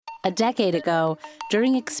A decade ago,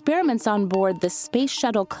 during experiments on board the Space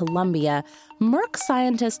Shuttle Columbia, Merck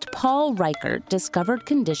scientist Paul Reichert discovered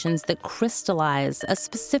conditions that crystallize a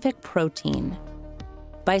specific protein.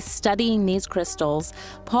 By studying these crystals,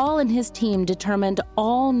 Paul and his team determined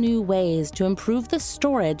all new ways to improve the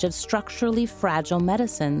storage of structurally fragile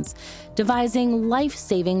medicines, devising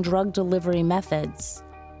life-saving drug delivery methods.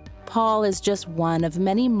 Paul is just one of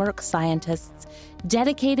many Merck scientists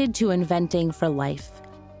dedicated to inventing for life.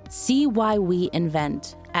 See why we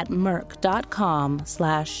invent at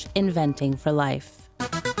merck.com/inventing for life.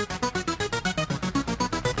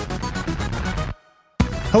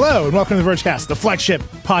 Hello, and welcome to The Vergecast, the flagship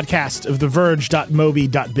podcast of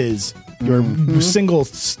theverge.moby.biz, your single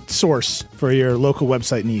source for your local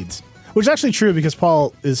website needs. Which is actually true because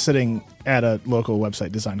Paul is sitting at a local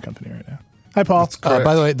website design company right now. Hi, Paul.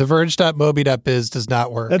 By the way, theverge.moby.biz does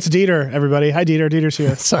not work. That's Dieter, everybody. Hi, Dieter. Dieter's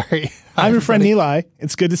here. Sorry. I'm your friend Nilay.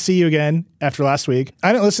 It's good to see you again after last week.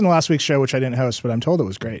 I didn't listen to last week's show, which I didn't host, but I'm told it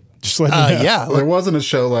was great. Just let me know. Yeah. There wasn't a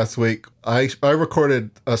show last week. I recorded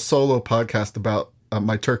a solo podcast about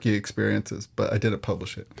my turkey experiences, but I didn't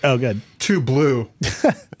publish it. Oh, good. Too blue.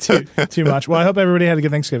 Too much. Well, I hope everybody had a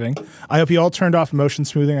good Thanksgiving. I hope you all turned off motion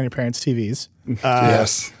smoothing on your parents' TVs.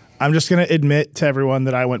 Yes. I'm just going to admit to everyone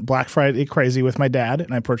that I went Black Friday crazy with my dad,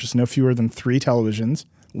 and I purchased no fewer than 3 televisions.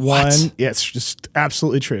 What? Yeah, it's just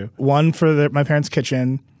absolutely true. One for my parents'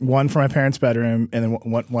 kitchen, one for my parents' bedroom, and then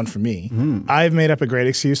one for me. I've made up a great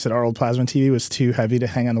excuse that our old plasma TV was too heavy to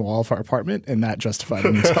hang on the wall of our apartment, and that justified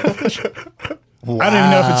a new television. Wow. I don't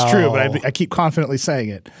even know if it's true, but I keep confidently saying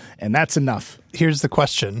it, and that's enough. Here's the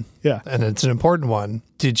question. Yeah. And it's an important one.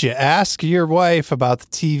 Did you ask your wife about the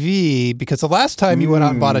TV? Because the last time you went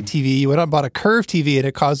out and bought a TV, you went out and bought a curved TV, and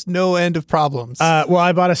it caused no end of problems. Well,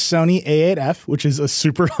 I bought a Sony A8F, which is a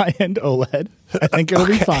super high-end OLED. I think it'll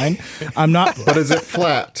be fine. I'm not. But is it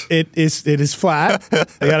flat? It is flat.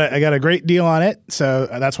 I got a great deal on it, so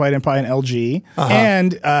that's why I didn't buy an LG.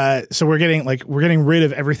 And so we're getting rid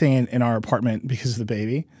of everything in our apartment because of the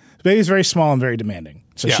baby. The baby's very small and very demanding,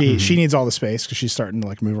 so she needs all the space because she's starting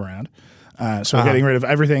to move around. So we're getting rid of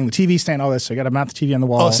everything, the TV stand, all this. So I got to mount the TV on the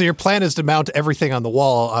wall. Oh, so your plan is to mount everything on the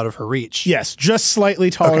wall out of her reach? Yes, just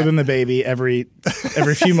slightly taller than the baby. Every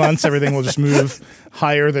few months, everything will just move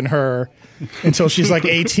higher than her until she's like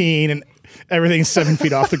 18 and everything's 7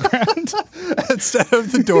 feet off the ground. Instead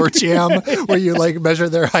of the door jamb where you measure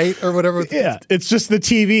their height or whatever. Yeah, it's just the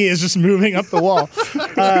TV is just moving up the wall.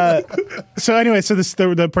 So anyway,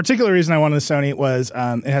 the particular reason I wanted the Sony was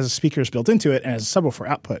it has speakers built into it and has a subwoofer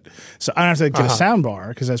output. So I don't have to get a sound bar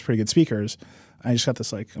because it has pretty good speakers. I just got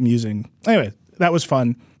this I'm using. Anyway, that was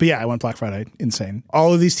fun. But yeah, I went Black Friday insane.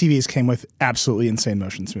 All of these TVs came with absolutely insane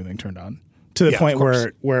motion smoothing turned on. To the point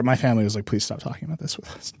where my family was like, please stop talking about this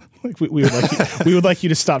with us. We would like you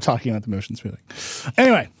to stop talking about the motion smoothing.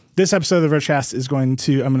 Anyway, this episode of the Vergecast is I'm going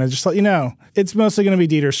to just let you know, it's mostly going to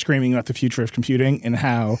be Dieter screaming about the future of computing and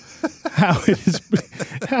how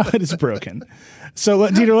it is broken. So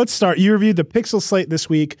Dieter, let's start. You reviewed the Pixel Slate this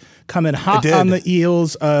week, coming hot on the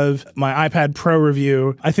heels of my iPad Pro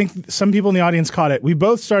review. I think some people in the audience caught it. We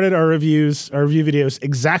both started our review videos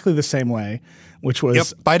exactly the same way, which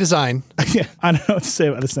was by design. Yeah, I don't know what to say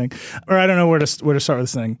about this thing, or I don't know where to start with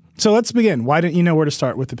this thing. So let's begin. Why didn't you know where to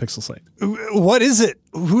start with the Pixel Slate? What is it?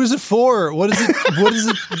 Who is it for? What is it? What is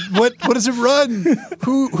it? What does it run?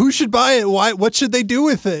 Who should buy it? Why? What should they do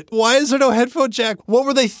with it? Why is there no headphone jack? What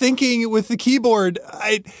were they thinking with the keyboard?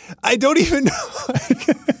 I don't even know.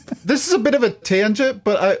 This is a bit of a tangent,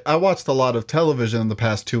 but I watched a lot of television in the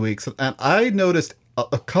past 2 weeks, and I noticed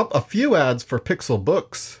a few ads for Pixel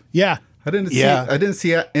books. Yeah. I didn't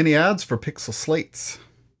see any ads for Pixel Slates.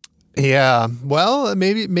 Yeah, well,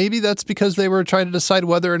 maybe that's because they were trying to decide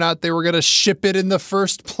whether or not they were going to ship it in the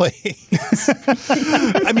first place.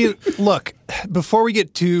 I mean, look, before we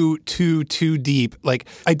get too deep,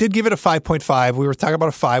 I did give it a 5.5. We were talking about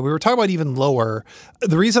a 5. We were talking about even lower.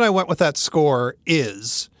 The reason I went with that score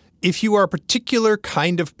is, if you are a particular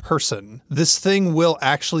kind of person, this thing will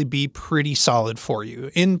actually be pretty solid for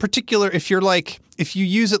you. In particular, if you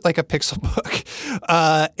use it like a Pixel book,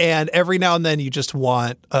 and every now and then you just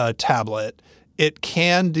want a tablet, it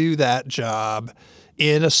can do that job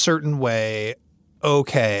in a certain way.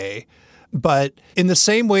 Okay. But in the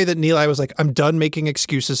same way that Nilay was like, I'm done making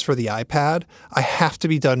excuses for the iPad, I have to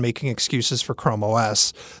be done making excuses for Chrome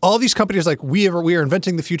OS. All these companies we are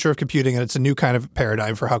inventing the future of computing, and it's a new kind of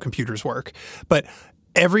paradigm for how computers work. But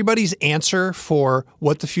everybody's answer for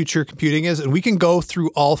what the future of computing is, and we can go through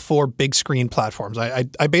all 4 big screen platforms. I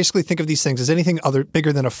basically think of these things as anything other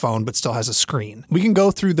bigger than a phone but still has a screen. We can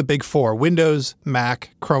go through the big 4, Windows,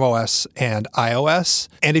 Mac, Chrome OS, and iOS.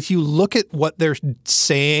 And if you look at what they're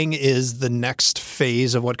saying is the next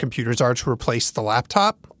phase of what computers are to replace the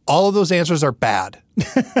laptop, all of those answers are bad.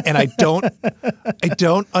 And I don't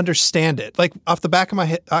understand it. Like off the back of my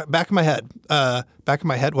head,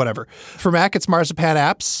 whatever. For Mac, it's Marzipan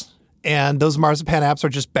apps, and those Marzipan apps are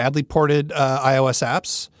just badly ported iOS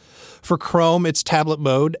apps. For Chrome, it's tablet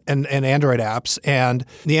mode and Android apps, and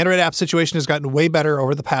the Android app situation has gotten way better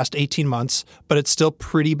over the past 18 months, but it's still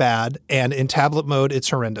pretty bad. And in tablet mode, it's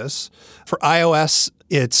horrendous. For iOS,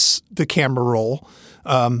 it's the camera roll,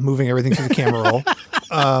 moving everything through the camera roll.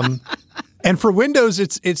 And for Windows,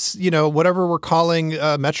 it's whatever we're calling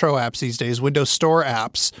Metro apps these days, Windows Store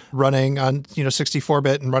apps running on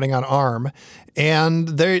 64-bit and running on ARM, and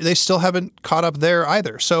they still haven't caught up there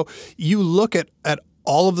either. So you look at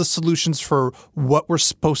all of the solutions for what we're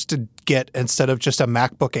supposed to get instead of just a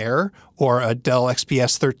MacBook Air or a Dell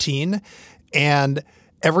XPS 13, and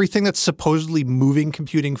everything that's supposedly moving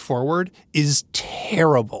computing forward is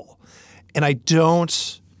terrible, and I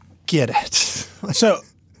don't get it. So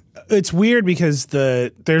it's weird because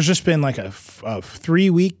there's just been like a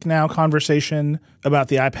 3-week now conversation about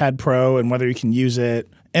the iPad Pro and whether you can use it.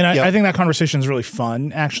 And I think that conversation is really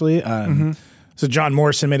fun, actually. So John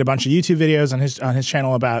Morrison made a bunch of YouTube videos on his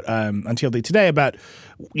channel about on TLD Today about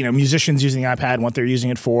musicians using the iPad and what they're using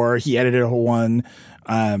it for. He edited a whole one.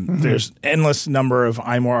 There's endless number of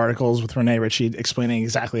iMore articles with Renee Ritchie explaining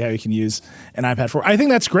exactly how you can use an iPad 4. I think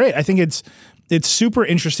that's great. I think it's super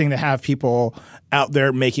interesting to have people out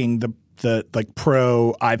there making the like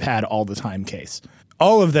pro iPad all the time case.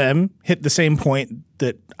 All of them hit the same point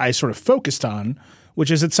that I sort of focused on, which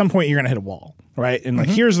is at some point you're going to hit a wall, right? And like,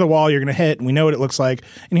 here's the wall you're going to hit, and we know what it looks like,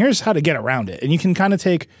 and here's how to get around it. And you can kind of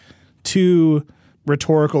take 2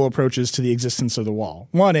 rhetorical approaches to the existence of the wall.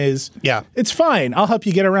 One is, it's fine. I'll help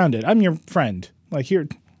you get around it. I'm your friend. Like, here,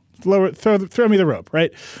 throw me the rope,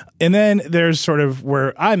 right? And then there's sort of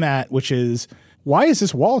where I'm at, which is, why is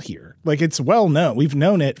this wall here? Like, it's well known. We've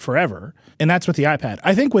known it forever. And that's with the iPad.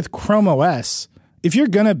 I think with Chrome OS, if you're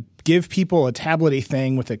going to give people a tablet-y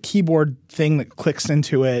thing with a keyboard thing that clicks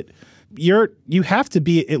into it, you have to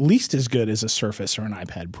be at least as good as a Surface or an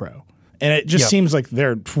iPad Pro. And it just seems like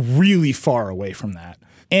they're really far away from that.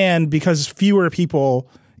 And because fewer people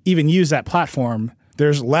even use that platform,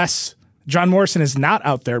 there's less. John Morrison is not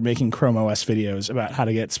out there making Chrome OS videos about how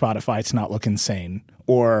to get Spotify to not look insane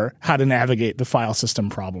or how to navigate the file system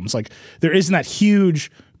problems. Like, there isn't that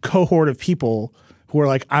huge cohort of people who are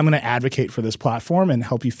like, I'm going to advocate for this platform and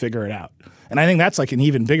help you figure it out. And I think that's like an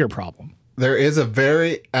even bigger problem. There is a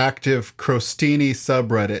very active Crostini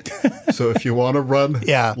subreddit. So if you want to run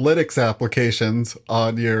Linux applications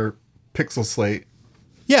on your Pixel Slate.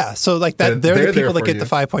 Yeah, so like that, they're the people that get the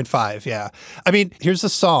 5.5. Yeah. I mean, here's a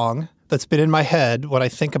song that's been in my head when I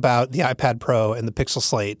think about the iPad Pro and the Pixel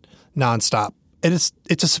Slate nonstop. And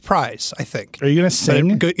it's a surprise, I think. Are you going to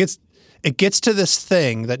sing? It gets to this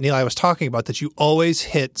thing that Neil I was talking about, that you always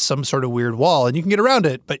hit some sort of weird wall and you can get around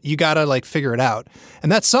it, but you got to like figure it out.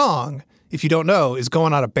 And that song, if you don't know, is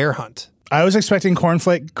Going on a Bear Hunt. I was expecting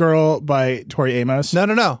Cornflake Girl by Tori Amos.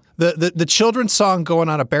 No. The children's song Going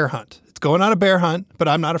on a Bear Hunt. It's going on a bear hunt, but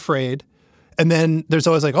I'm not afraid. And then there's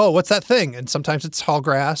always like, oh, what's that thing? And sometimes it's tall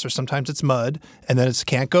grass or sometimes it's mud. And then it's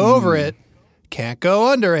can't go over it, can't go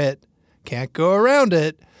under it, can't go around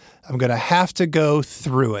it. I'm going to have to go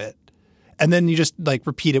through it. And then you just like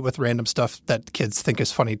repeat it with random stuff that kids think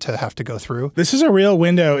is funny to have to go through. This is a real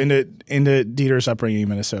window into Dieter's upbringing in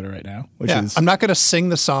Minnesota right now. I'm not going to sing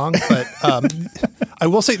the song, but I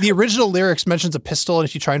will say the original lyrics mentions a pistol, and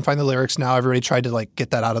if you try and find the lyrics now, everybody tried to like get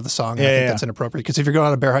that out of the song. And I think that's inappropriate, because if you're going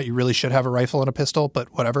on a bear hunt, you really should have a rifle and a pistol.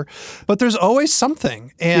 But whatever. But there's always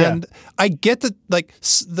something, and I get that like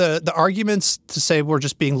the arguments to say we're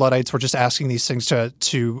just being Luddites, we're just asking these things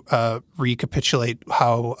to recapitulate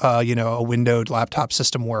how a windowed laptop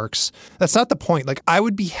system works. That's not the point. Like, I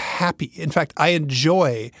would be happy. In fact, I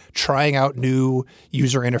enjoy trying out new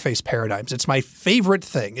user interface paradigms. It's my favorite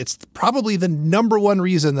thing. It's probably the number one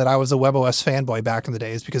reason that I was a WebOS fanboy back in the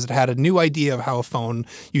day, is because it had a new idea of how a phone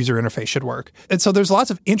user interface should work. And so there's lots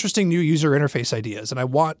of interesting new user interface ideas, and I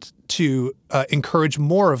want to encourage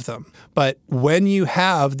more of them. But when you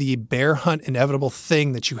have the bear hunt inevitable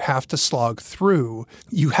thing that you have to slog through,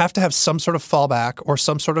 you have to have some sort of fallback or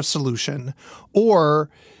some sort of solution, or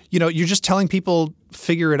you're just telling people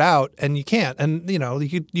figure it out, and you can't. And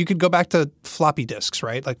you could go back to floppy disks,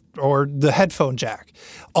 right? Like, or the headphone jack.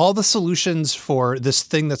 All the solutions for this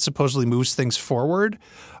thing that supposedly moves things forward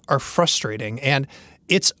are frustrating, and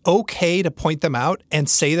it's okay to point them out and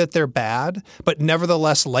say that they're bad, but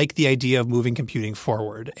nevertheless like the idea of moving computing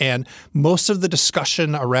forward. And most of the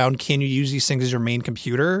discussion around can you use these things as your main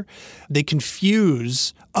computer, they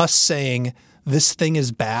confuse us saying this thing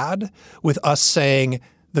is bad with us saying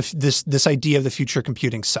this idea of the future of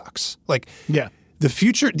computing sucks. Like, yeah.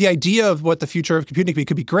 The idea of what the future of computing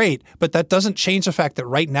could be great, but that doesn't change the fact that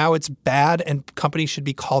right now it's bad and companies should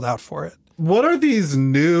be called out for it. What are these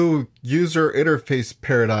new user interface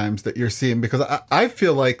paradigms that you're seeing? Because I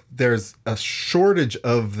feel like there's a shortage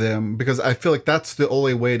of them, because I feel like that's the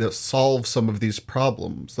only way to solve some of these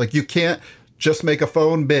problems. Like, you can't just make a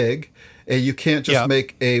phone big, and you can't just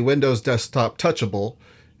make a Windows desktop touchable.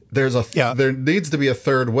 There needs to be a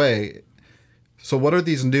third way. So what are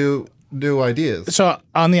these new ideas? So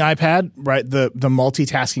on the iPad, right, the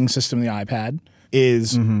multitasking system of the iPad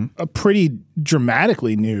is a pretty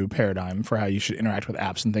dramatically new paradigm for how you should interact with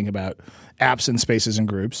apps and think about apps and spaces and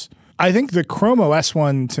groups. I think the Chrome OS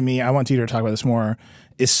one, to me, I want Dieter to talk about this more,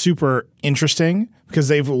 is super interesting because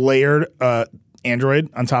they've layered Android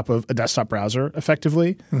on top of a desktop browser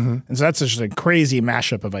effectively. And so that's just a crazy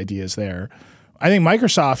mashup of ideas there. I think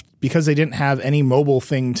Microsoft, because they didn't have any mobile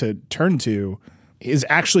thing to turn to, has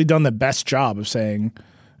actually done the best job of saying,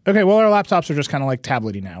 okay, well, our laptops are just kind of like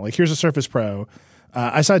tablety now. Like, here's a Surface Pro.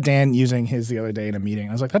 I saw Dan using his the other day in a meeting.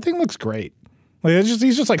 I was like, that thing looks great. Like,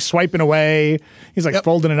 he's just like swiping away. He's like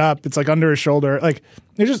folding it up. It's like under his shoulder. Like,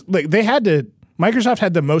 they're just like, Microsoft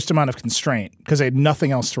had the most amount of constraint because they had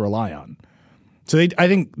nothing else to rely on. So I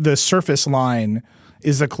think the Surface line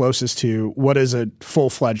is the closest to what does a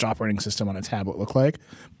full-fledged operating system on a tablet look like,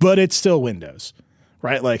 but it's still Windows,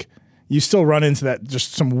 right? Like, you still run into that,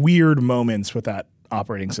 just some weird moments with that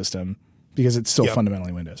operating system because it's still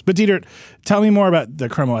fundamentally Windows. But Dieter, tell me more about the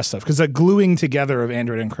Chrome OS stuff, because the gluing together of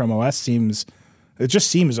Android and Chrome OS seems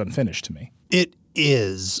unfinished to me. It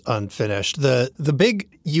is unfinished. The big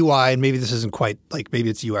UI, and maybe this isn't quite like, maybe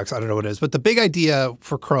it's UX, I don't know what it is, but the big idea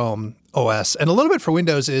for Chrome OS and a little bit for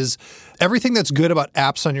Windows is everything that's good about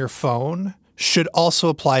apps on your phone should also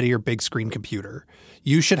apply to your big screen computer.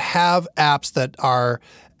 You should have apps that are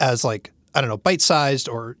as like, I don't know, bite-sized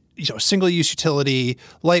or single-use utility,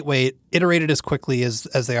 lightweight, iterated as quickly as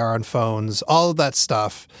they are on phones. All of that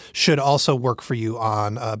stuff should also work for you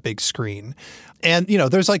on a big screen. And,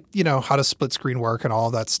 there's like, how does split screen work and all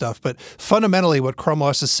of that stuff. But fundamentally what Chrome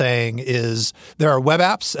OS is saying is there are web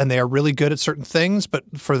apps and they are really good at certain things. But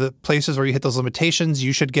for the places where you hit those limitations,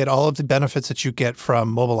 you should get all of the benefits that you get from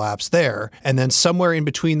mobile apps there. And then somewhere in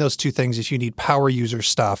between those two things, if you need power user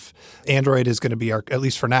stuff, Android is going to be, at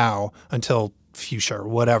least for now, until Fuchsia or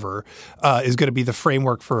whatever, is going to be the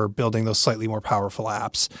framework for building those slightly more powerful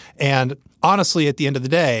apps. And honestly, at the end of the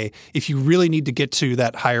day, if you really need to get to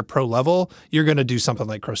that higher pro level, you're going to do something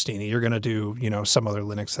like Crostini. You're going to do, some other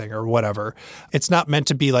Linux thing or whatever. It's not meant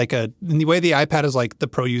to be like in the way the iPad is like the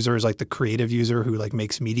pro user is like the creative user who like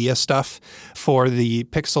makes media stuff. For the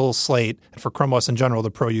Pixel Slate and for Chrome OS in general, the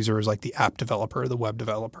pro user is like the app developer, the web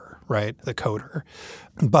developer, right? The coder.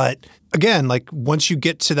 But again, like once you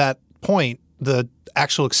get to that point, the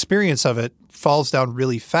actual experience of it falls down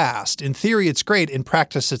really fast. In theory, it's great. In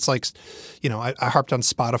practice, it's like, I harped on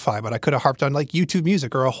Spotify, but I could have harped on like YouTube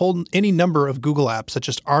Music or any number of Google apps that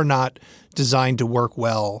just are not designed to work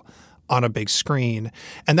well on a big screen.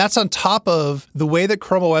 And that's on top of the way that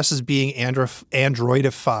Chrome OS is being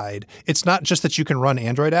Androidified. It's not just that you can run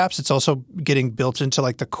Android apps. It's also getting built into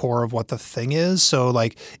like the core of what the thing is. So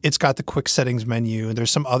like it's got the quick settings menu and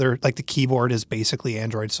there's some other, like the keyboard is basically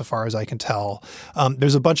Android so far as I can tell.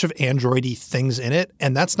 There's a bunch of Android-y things in it,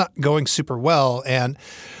 and that's not going super well. And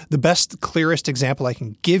the best, clearest example I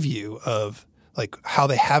can give you of like how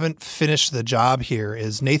they haven't finished the job here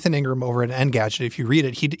is Nathan Ingram over at Engadget. If you read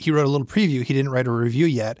it, he wrote a little preview. He didn't write a review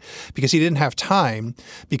yet because he didn't have time,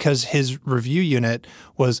 because his review unit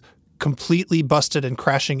was completely busted and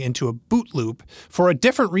crashing into a boot loop for a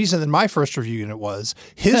different reason than my first review unit was.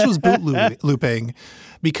 His was boot looping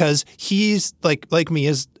because he's like me,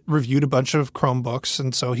 has reviewed a bunch of Chromebooks,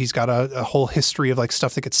 and so he's got a whole history of like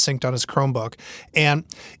stuff that gets synced on his Chromebook, and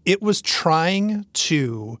it was trying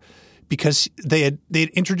to because they'd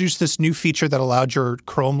introduced this new feature that allowed your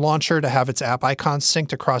Chrome launcher to have its app icons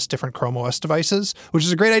synced across different Chrome OS devices, which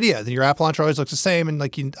is a great idea. Your app launcher always looks the same, and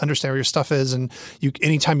like you understand where your stuff is, and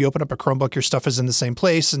anytime you open up a Chromebook, your stuff is in the same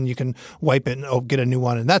place, and you can wipe it and get a new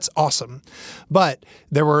one, and that's awesome. But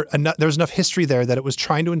there was enough history there that it was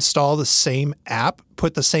trying to install the same app,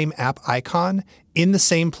 put the same app icon in the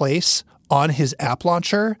same place on his app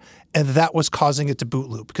launcher, and that was causing it to boot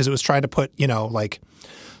loop because it was trying to put, like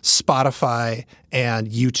Spotify and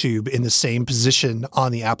YouTube in the same position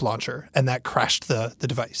on the app launcher, and that crashed the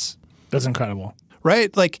device. That's incredible.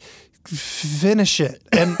 Right? Like, finish it.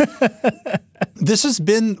 And this has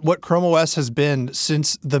been what Chrome OS has been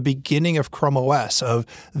since the beginning of Chrome OS.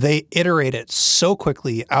 They iterate it so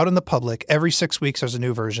quickly out in the public. Every 6 weeks there's a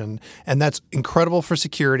new version, and that's incredible for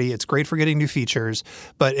security. It's great for getting new features,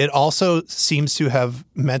 but it also seems to have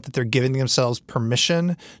meant that they're giving themselves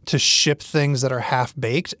permission to ship things that are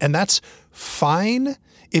half-baked, and that's fine.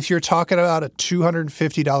 If you're talking about a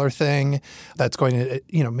 $250 thing that's going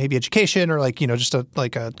to, maybe education or just a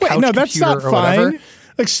couch computer that's not or fine. whatever.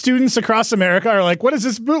 Like students across America are like, what is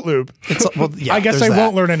this boot loop? I guess I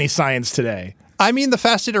won't learn any science today. I mean, the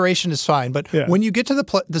fast iteration is fine, but when you get to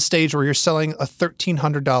the stage where you're selling a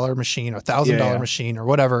 $1,300 machine or $1,000 machine or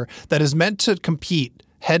whatever that is meant to compete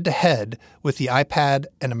head to head with the iPad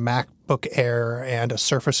and a MacBook Air and a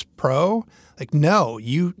Surface Pro, like, no,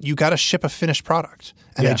 you got to ship a finished product.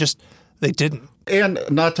 And they didn't. And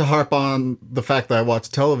not to harp on the fact that I watch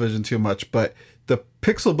television too much, but the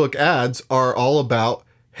Pixelbook ads are all about,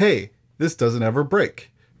 hey, this doesn't ever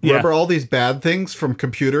break. Remember all these bad things from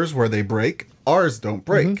computers where they break? Ours don't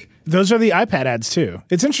break. Mm-hmm. Those are the iPad ads too.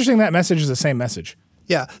 It's interesting that message is the same message.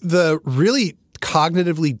 Yeah. The really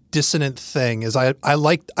cognitively dissonant thing is I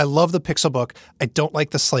love the Pixelbook. I don't like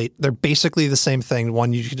the Slate. They're basically the same thing.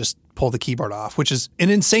 One, you can just pull the keyboard off, which is an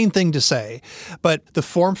insane thing to say. But the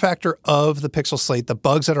form factor of the Pixel Slate, the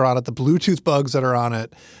bugs that are on it, the Bluetooth bugs that are on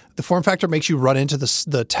it, the form factor makes you run into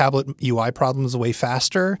the tablet UI problems way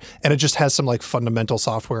faster, and it just has some fundamental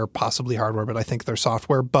software, possibly hardware, but I think they're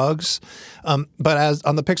software bugs. But as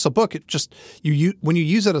on the Pixelbook, it just when you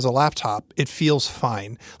use it as a laptop, it feels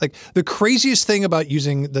fine. Like the craziest thing about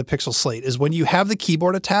using the Pixel Slate is when you have the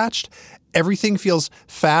keyboard attached, everything feels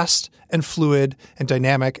fast and fluid and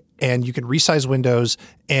dynamic, and you can resize windows,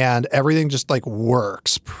 and everything just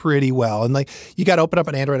works pretty well. And you got to open up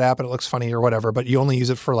an Android app and it looks funny or whatever, but you only use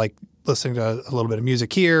it for listening to a little bit of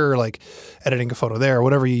music here, or editing a photo there, or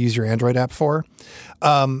whatever you use your Android app for.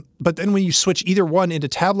 But then when you switch either one into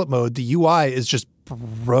tablet mode, the UI is just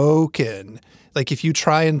broken. If you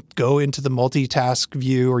try and go into the multitask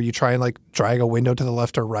view, or you try and drag a window to the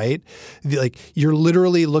left or right, you're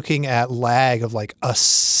literally looking at lag of a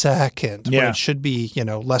second when it should be,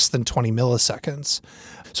 less than 20 milliseconds.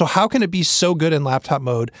 So how can it be so good in laptop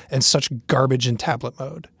mode and such garbage in tablet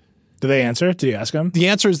mode? Do they answer? Do you ask them? The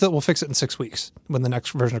answer is that we'll fix it in 6 weeks when the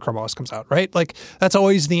next version of Chrome OS comes out, right? That's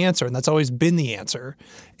always the answer, and that's always been the answer.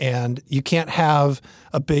 And you can't have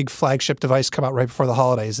a big flagship device come out right before the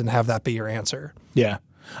holidays and have that be your answer. Yeah.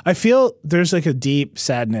 I feel there's a deep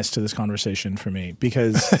sadness to this conversation for me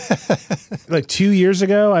because 2 years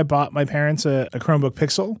ago, I bought my parents a Chromebook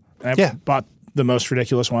Pixel. And I bought the most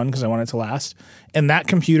ridiculous one because I wanted it to last. And that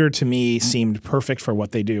computer to me seemed perfect for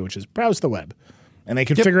what they do, which is browse the web. And they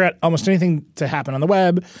could figure out almost anything to happen on the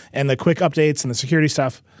web, and the quick updates and the security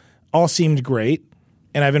stuff all seemed great.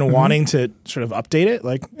 And I've been wanting to sort of update it.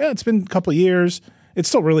 It's been a couple of years. It's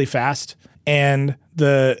still really fast. And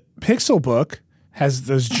the Pixelbook has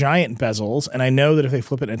those giant bezels, and I know that if they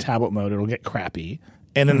flip it in tablet mode, it'll get crappy.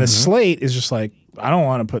 And then the Slate is just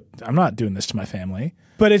I'm not doing this to my family.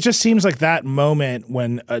 But it just seems like that moment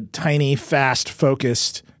when a tiny, fast,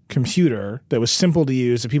 focused computer that was simple to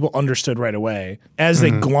use that people understood right away, as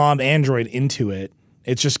they glom Android into it,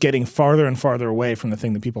 it's just getting farther and farther away from the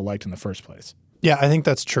thing that people liked in the first place. Yeah, I think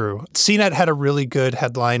that's true. CNET had a really good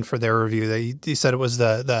headline for their review. They said it was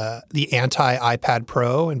the anti-iPad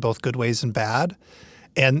Pro in both good ways and bad.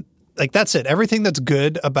 And that's it. Everything that's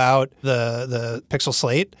good about the Pixel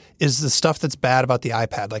Slate is the stuff that's bad about the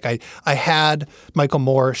iPad. I had Michael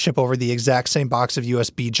Moore ship over the exact same box of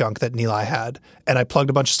USB junk that Nilay had, and I plugged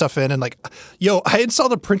a bunch of stuff in, and I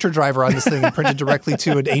installed a printer driver on this thing and printed directly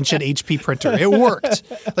to an ancient HP printer. It worked.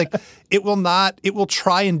 It will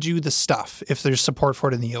try and do the stuff if there's support for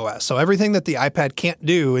it in the OS. So everything that the iPad can't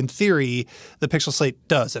do, in theory, the Pixel Slate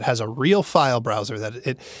does. It has a real file browser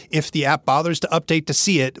that if the app bothers to update to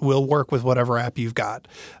see it, will work with whatever app you've got.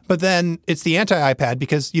 But then it's the anti-iPad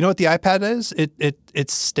because you know what the iPad is?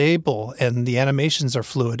 It's stable, and the animations are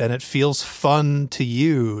fluid, and it feels fun to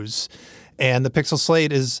use. And the Pixel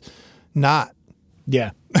Slate is not.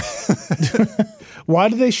 Yeah. Why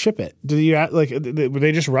do they ship it? Would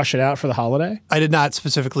they just rush it out for the holiday? I did not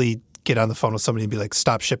specifically get on the phone with somebody and be like,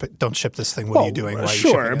 stop, ship it. Don't ship this thing. What are you doing? Why are you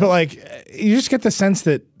shipping it? But like, you just get the sense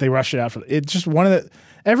that they rush it out for it's just one of the,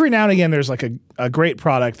 every now and again, there's like a great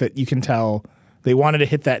product that you can tell they wanted to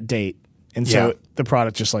hit that date. And so the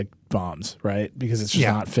product just like bombs, right? Because it's just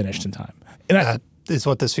not finished in time. And that is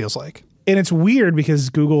what this feels like. And it's weird because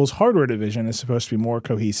Google's hardware division is supposed to be more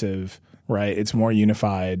cohesive, right? It's more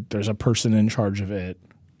unified. There's a person in charge of it.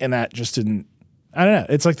 And that just didn't, I don't know.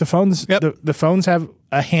 It's like the phones, the phones have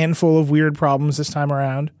a handful of weird problems this time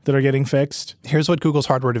around that are getting fixed. Here's what Google's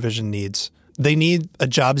hardware division needs. They need a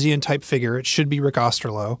Jobsian type figure. It should be Rick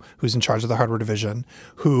Osterloh, who's in charge of the hardware division,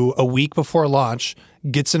 who a week before launch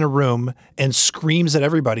gets in a room and screams at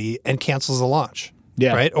everybody and cancels the launch.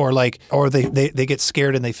 Yeah. Right. Or they get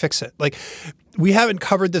scared and they fix it. Like, we haven't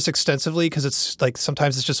covered this extensively because it's like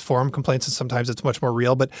sometimes it's just forum complaints and sometimes it's much more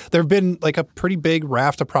real. But there have been like a pretty big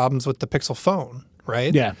raft of problems with the Pixel phone.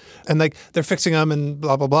 Right. Yeah. And like they're fixing them and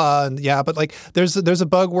blah, blah, blah. And but like there's a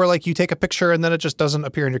bug where like you take a picture and then it just doesn't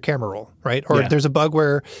appear in your camera roll. Right. Or there's a bug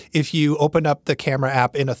where if you open up the camera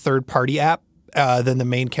app in a third party app, then the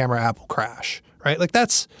main camera app will crash. Right? Like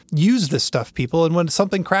use this stuff, people. And when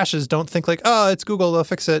something crashes, don't think like, oh, it's Google, they'll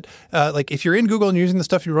fix it. Like if you're in Google and using the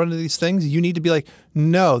stuff, you run into these things, you need to be like,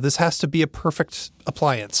 no, this has to be a perfect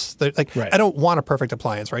appliance. I don't want a perfect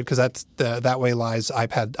appliance, right? Because that way lies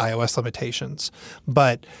iOS limitations.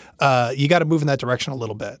 But you got to move in that direction a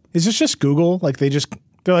little bit. Is this just Google? Like they're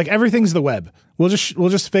like, everything's the web. We'll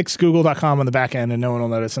just fix google.com on the back end and no one will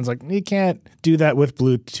notice. And it's like, you can't do that with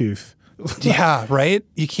Bluetooth. Yeah, right?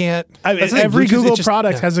 You can't. Every Google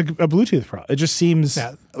product has a Bluetooth product. It just seems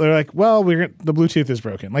they're like, well, the Bluetooth is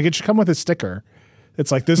broken. Like it should come with a sticker. It's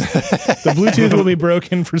like this, the Bluetooth will be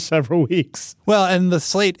broken for several weeks. Well, and the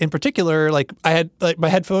Slate in particular, like I had, like my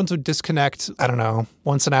headphones would disconnect, I don't know,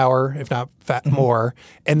 once an hour, if not more.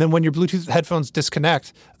 And then when your Bluetooth headphones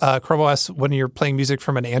disconnect, Chrome OS, when you're playing music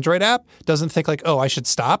from an Android app, doesn't think like, oh, I should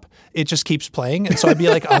stop. It just keeps playing. And so I'd be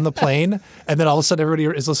like on the plane and then all of a sudden everybody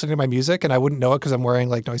is listening to my music and I wouldn't know it because I'm wearing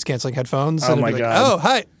like noise canceling headphones. Oh and my God. God. Oh,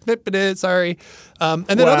 hi. Sorry. And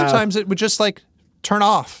then other times it would just like turn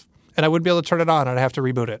off. And I wouldn't be able to turn it on, and I'd have to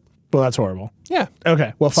reboot it. Well, that's horrible. Yeah.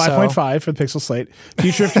 Okay. Well, 5.5 for the Pixel Slate.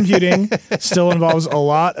 Future of computing still involves a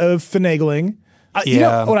lot of finagling. You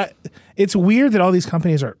know, it's weird that all these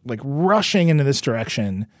companies are like rushing into this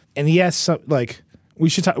direction. And yes, we're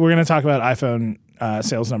going to talk about iPhone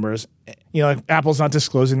sales numbers. You know, like Apple's not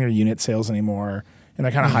disclosing their unit sales anymore, and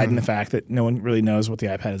they're kind of hiding the fact that no one really knows what the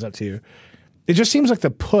iPad is up to. It just seems like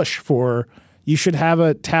the push for you should have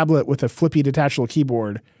a tablet with a flippy detachable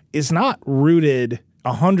keyboard is not rooted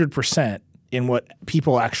 100% in what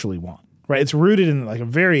people actually want, right? It's rooted in like a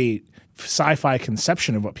very sci-fi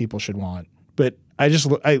conception of what people should want. But I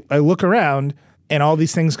look around and all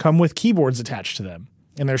these things come with keyboards attached to them,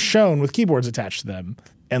 and they're shown with keyboards attached to them.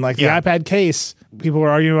 And like the iPad case, people are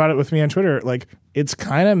arguing about it with me on Twitter. Like it's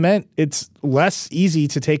kind of meant it's less easy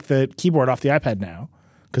to take the keyboard off the iPad now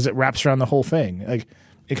because it wraps around the whole thing. Like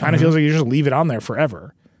it kind of feels like you just leave it on there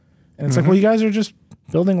forever. And it's like, well, you guys are just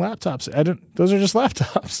building laptops. Those are just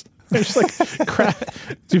laptops. They're just like crap.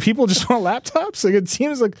 Do people just want laptops? Like it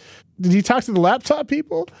seems like, did you talk to the laptop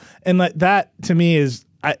people? And like that to me is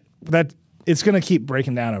that it's going to keep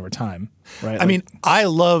breaking down over time, right? I mean, I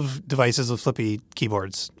love devices with flippy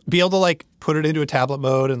keyboards. Be able to like put it into a tablet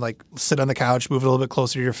mode and like sit on the couch, move it a little bit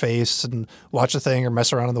closer to your face and watch a thing or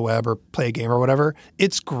mess around on the web or play a game or whatever.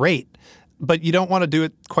 It's great. But you don't want to do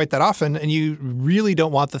it quite that often, and you really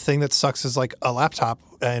don't want the thing that sucks as like a laptop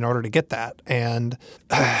in order to get that. And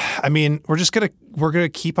I mean, we're gonna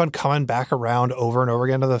keep on coming back around over and over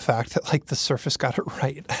again to the fact that like the Surface got it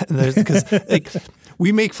right, because like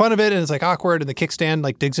we make fun of it and it's like awkward, and the kickstand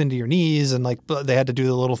like digs into your knees, and like they had to do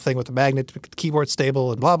the little thing with the magnet to make the keyboard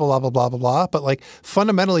stable and blah blah blah blah blah blah blah. But like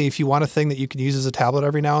fundamentally, if you want a thing that you can use as a tablet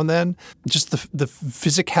every now and then, just the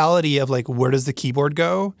physicality of like where does the keyboard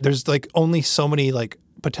go? There's like only so many like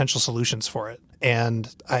potential solutions for it,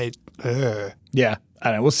 and I don't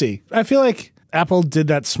know. We'll see. I feel like Apple did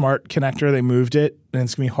that smart connector. They moved it, and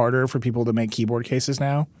it's gonna be harder for people to make keyboard cases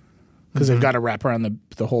now because they've got to wrap around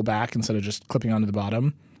the whole back instead of just clipping onto the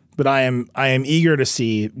bottom. But I am eager to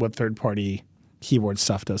see what third-party keyboard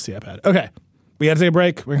stuff does to the iPad. Okay, we got to take a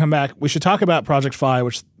break. We're gonna come back. We should talk about Project Fi,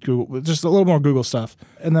 which Google, just a little more Google stuff,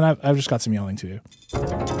 and then I've just got some yelling to do.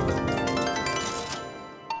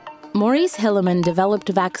 Maurice Hilleman developed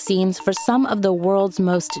vaccines for some of the world's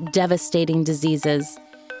most devastating diseases.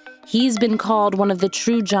 He's been called one of the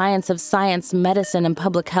true giants of science, medicine, and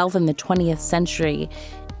public health in the 20th century.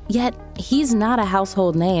 Yet, he's not a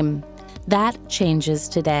household name. That changes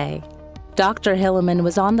today. Dr. Hilleman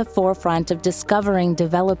was on the forefront of discovering,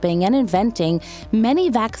 developing, and inventing many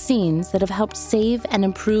vaccines that have helped save and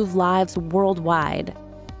improve lives worldwide.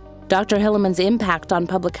 Dr. Hilleman's impact on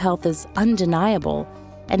public health is undeniable,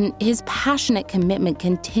 and his passionate commitment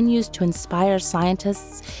continues to inspire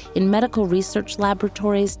scientists in medical research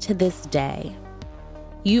laboratories to this day.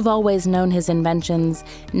 You've always known his inventions.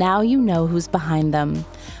 Now you know who's behind them.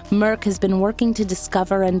 Merck has been working to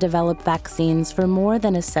discover and develop vaccines for more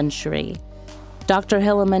than a century. Dr.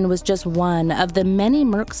 Hilleman was just one of the many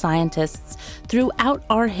Merck scientists throughout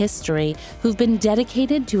our history who've been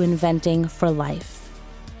dedicated to inventing for life.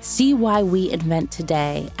 See why we invent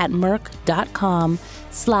today at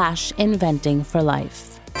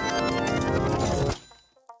merck.com/inventingforlife.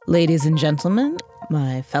 Ladies and gentlemen,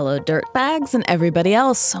 my fellow dirtbags and everybody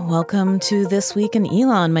else, welcome to This Week in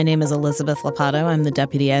Elon. My name is Elizabeth Lopato. I'm the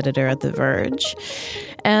deputy editor at The Verge.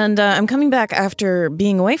 And I'm coming back after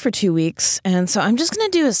being away for 2 weeks. And so I'm just going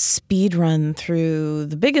to do a speed run through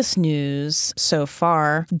the biggest news so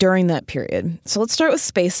far during that period. So let's start with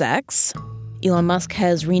SpaceX. Elon Musk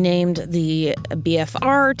has renamed the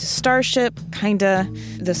BFR to Starship,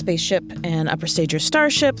 the spaceship and upper stager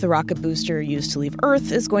Starship. The rocket booster used to leave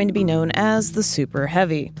Earth is going to be known as the Super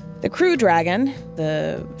Heavy. The Crew Dragon,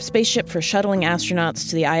 the spaceship for shuttling astronauts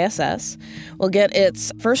to the ISS, will get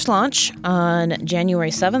its first launch on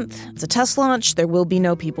January 7th. It's a test launch. There will be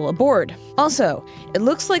no people aboard. Also, it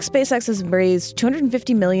looks like SpaceX has raised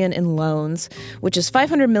 $250 million in loans, which is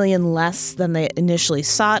 $500 million less than they initially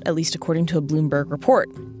sought, at least according to a Bloomberg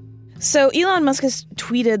report. So Elon Musk has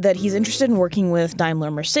tweeted that he's interested in working with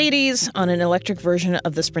Daimler-Mercedes on an electric version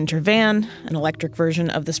of the Sprinter van. An electric version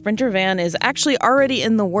of the Sprinter van is actually already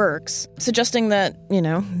in the works, suggesting that,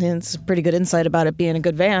 it's pretty good insight about it being a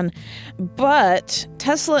good van. But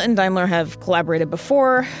Tesla and Daimler have collaborated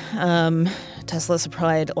before. Tesla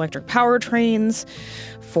supplied electric powertrains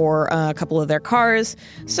for a couple of their cars.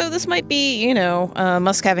 So this might be,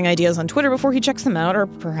 Musk having ideas on Twitter before he checks them out, or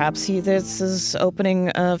perhaps this is opening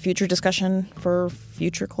a future discussion for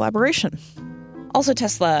future collaboration. Also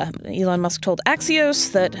Tesla, Elon Musk told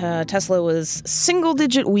Axios that Tesla was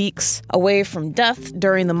single-digit weeks away from death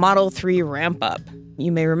during the Model 3 ramp-up.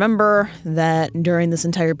 You may remember that during this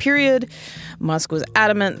entire period, Musk was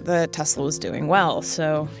adamant that Tesla was doing well.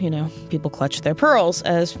 So, people clutched their pearls,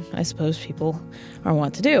 as I suppose people are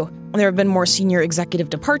wont to do. There have been more senior executive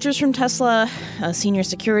departures from Tesla, a senior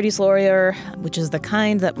securities lawyer, which is the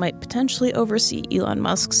kind that might potentially oversee Elon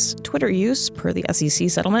Musk's Twitter use per the SEC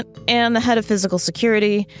settlement, and the head of physical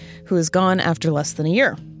security, who is gone after less than a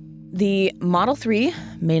year. The Model 3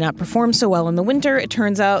 may not perform so well in the winter. It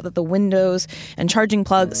turns out that the windows and charging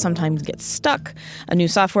plug sometimes get stuck. A new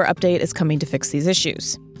software update is coming to fix these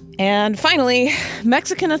issues. And finally,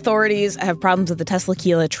 Mexican authorities have problems with the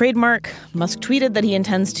Tequila trademark. Musk tweeted that he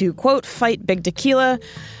intends to, quote, fight big tequila.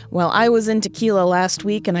 Well, I was in tequila last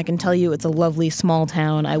week, and I can tell you it's a lovely small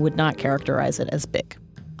town. I would not characterize it as big.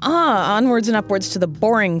 Onwards and upwards to the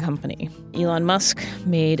Boring Company. Elon Musk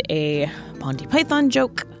made a Monty Python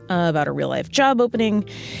joke about a real-life job opening,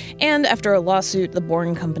 and after a lawsuit, the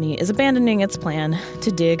Boring Company is abandoning its plan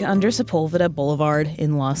to dig under Sepulveda Boulevard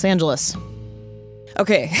in Los Angeles.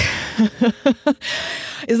 Okay.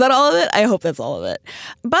 Is that all of it? I hope that's all of it.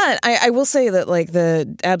 But I will say that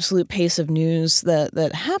the absolute pace of news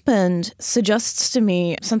that happened suggests to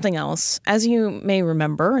me something else. As you may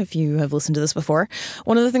remember, if you have listened to this before,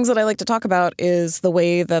 one of the things that I like to talk about is the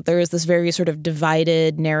way that there is this very sort of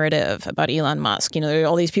divided narrative about Elon Musk. There are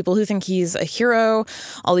all these people who think he's a hero,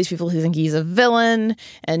 all these people who think he's a villain,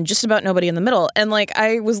 and just about nobody in the middle. And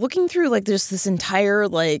I was looking through just this entire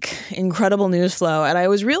incredible news flow, and I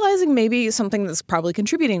was realizing maybe something that's probably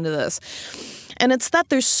contributing to this. And it's that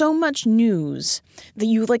there's so much news that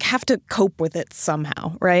you have to cope with it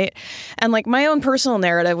somehow, right? And my own personal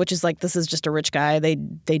narrative, which is this is just a rich guy, they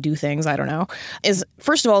do things, I don't know, is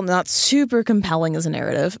first of all not super compelling as a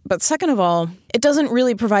narrative, but second of all, it doesn't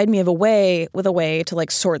really provide me with a way to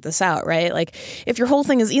sort this out, right? If your whole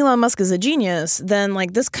thing is Elon Musk is a genius, then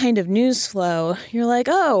this kind of news flow, you're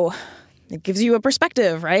oh, it gives you a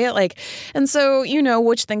perspective, right? And so you know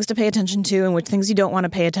which things to pay attention to and which things you don't want to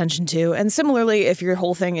pay attention to. And similarly, if your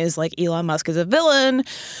whole thing is Elon Musk is a villain,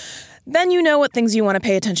 then you know what things you want to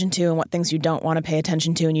pay attention to and what things you don't want to pay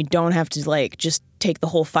attention to, and you don't have to just take the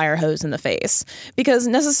whole fire hose in the face, because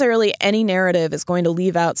necessarily any narrative is going to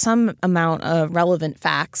leave out some amount of relevant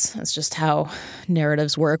facts. That's just how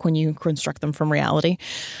narratives work when you construct them from reality.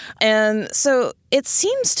 And so it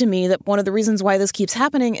seems to me that one of the reasons why this keeps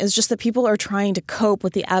happening is just that people are trying to cope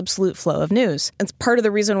with the absolute flow of news. It's part of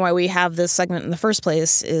the reason why we have this segment in the first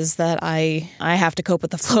place is that I have to cope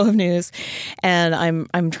with the flow of news, and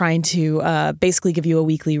I'm trying to basically give you a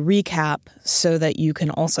weekly recap so that you can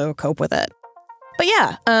also cope with it. But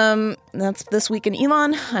yeah, that's This Week in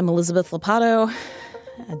Elon. I'm Elizabeth Lopato,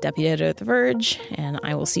 a deputy editor at The Verge, and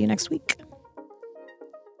I will see you next week.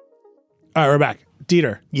 All right, we're back.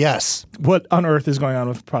 Dieter. Yes. What on earth is going on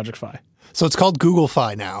with Project Fi? So it's called Google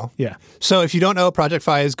Fi now. Yeah. So if you don't know, Project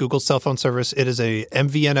Fi is Google's cell phone service. It is a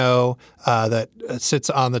MVNO that sits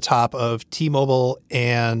on the top of T-Mobile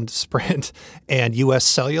and Sprint and US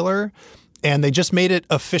Cellular. And they just made it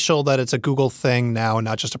official that it's a Google thing now and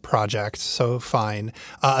not just a project. So fine.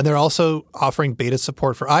 And they're also offering beta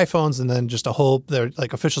support for iPhones and then just they're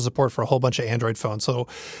like official support for a whole bunch of Android phones. So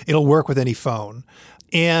it'll work with any phone.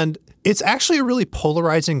 And it's actually a really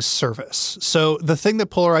polarizing service. So the thing that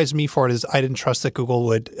polarized me for it is I didn't trust that Google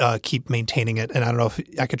would keep maintaining it. And I don't know if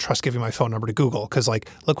I could trust giving my phone number to Google because, like,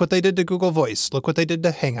 look what they did to Google Voice. Look what they did to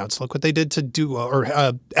Hangouts. Look what they did to Duo or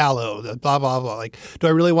Allo, blah, blah, blah. Like, do I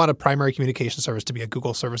really want a primary communication service to be a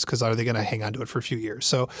Google service? Because are they going to hang on to it for a few years?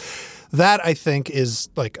 So that, I think, is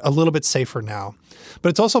like a little bit safer now. But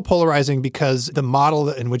it's also polarizing because the model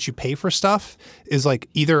in which you pay for stuff is like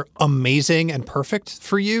either amazing and perfect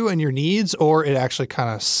for you and your needs, or it actually kind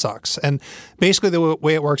of sucks. And basically the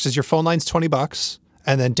way it works is your phone line's $20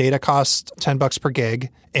 and then data costs $10 per gig.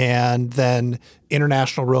 And then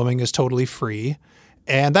international roaming is totally free.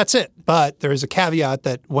 And that's it. But there is a caveat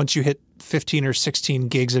that once you hit 15 or 16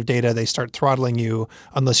 gigs of data, they start throttling you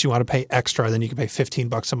unless you want to pay extra. Then you can pay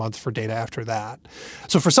 $15 a month for data after that.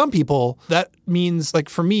 So for some people, that means, like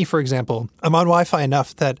for me, for example, I'm on Wi-Fi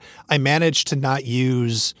enough that I manage to not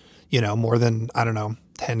use, more than,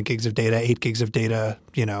 10 gigs of data, 8 gigs of data,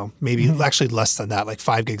 maybe actually less than that, like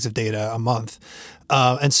 5 gigs of data a month.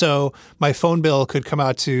 And so my phone bill could come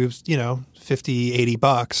out to, $50,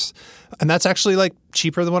 $80. And that's actually like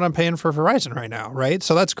cheaper than what I'm paying for Verizon right now, right?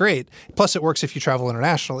 So that's great. Plus it works if you travel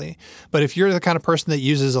internationally. But if you're the kind of person that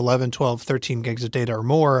uses 11, 12, 13 gigs of data or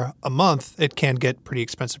more a month, it can get pretty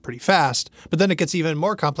expensive pretty fast. But then it gets even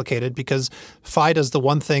more complicated because Fi does the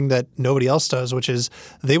one thing that nobody else does, which is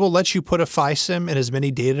they will let you put a Fi SIM in as many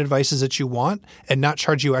data devices that you want and not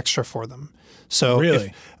charge you extra for them. So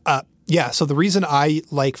really? Yeah. So the reason I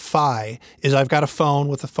like Fi is I've got a phone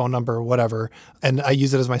with a phone number or whatever, and I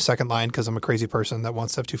use it as my second line because I'm a crazy person that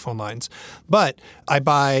wants to have 2 phone lines. But I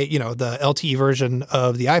buy, the LTE version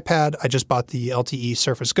of the iPad. I just bought the LTE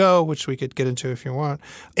Surface Go, which we could get into if you want.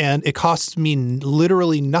 And it costs me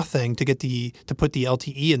literally nothing to put the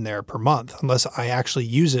LTE in there per month unless I actually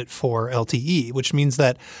use it for LTE, which means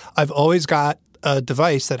that I've always got a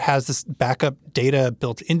device that has this backup data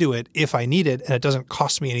built into it if I need it, and it doesn't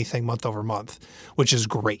cost me anything month over month, which is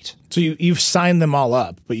great. So you've signed them all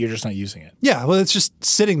up, but you're just not using it. Yeah, well, it's just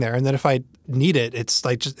sitting there, and then if I need it, it's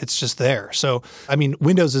just there. So, I mean,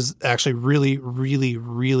 Windows is actually really, really,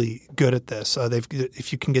 really good at this.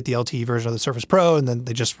 If you can get the LTE version of the Surface Pro, and then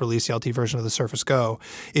they just released the LTE version of the Surface Go,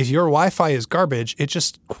 if your Wi-Fi is garbage, it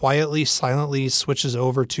just quietly, silently switches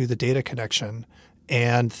over to the data connection.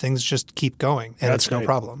 And things just keep going, and That's it's great. no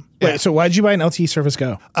problem. Wait, so why'd you buy an LTE Surface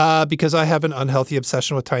Go? Because I have an unhealthy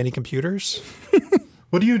obsession with tiny computers.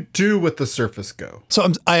 What do you do with the Surface Go? So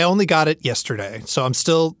I only got it yesterday, so I'm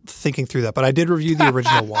still thinking through that. But I did review the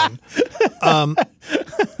original one.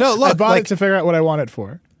 No, look, I bought it to figure out what I want it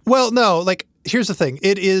for. Well, no, here's the thing.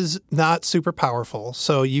 It is not super powerful,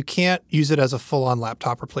 so you can't use it as a full-on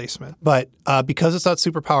laptop replacement. But because it's not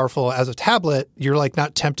super powerful as a tablet, you're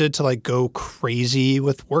not tempted to go crazy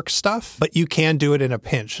with work stuff, but you can do it in a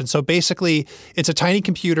pinch. And so basically, it's a tiny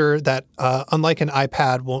computer that, unlike an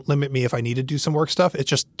iPad, won't limit me if I need to do some work stuff. It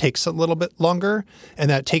just takes a little bit longer, and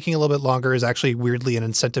that taking a little bit longer is actually weirdly an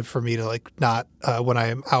incentive for me to not when I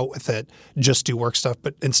am out with it, just do work stuff,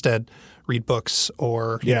 but instead read books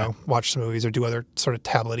or, watch some movies or do other sort of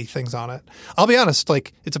tablet-y things on it. I'll be honest,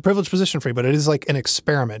 it's a privileged position for me, but it is an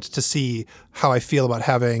experiment to see how I feel about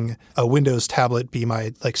having a Windows tablet be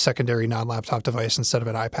my secondary non-laptop device instead of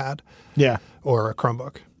an iPad or a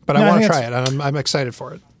Chromebook. But I want to try it, and I'm excited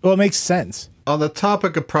for it. Well, it makes sense. On the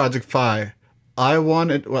topic of Project Fi, I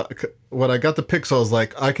wanted, when I got the Pixel, I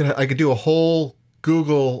was I could do a whole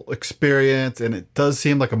Google experience, and it does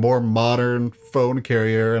seem like a more modern phone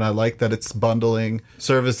carrier, and I like that it's bundling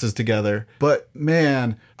services together. But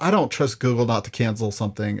man, I don't trust Google not to cancel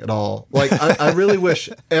something at all. Like, I really wish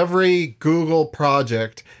every Google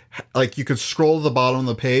project, like, you could scroll to the bottom of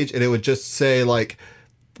the page and it would just say, like,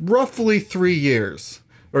 roughly 3 years.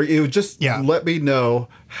 Or it would just let me know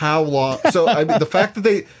how long. So, I mean, the fact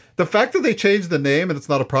that they changed the name and it's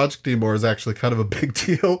not a project anymore is actually kind of a big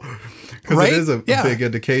deal. Because it is a big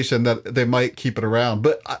indication that they might keep it around.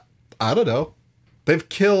 But I don't know. They've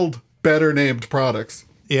killed better named products.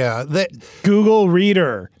 Yeah. Google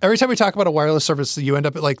Reader. Every time we talk about a wireless service, you end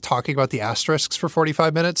up like talking about the asterisks for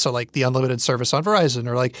 45 minutes. So like the unlimited service on Verizon,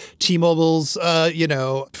 or like T-Mobile's,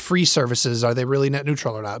 free services. Are they really net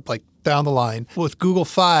neutral or not? Like down the line. With Google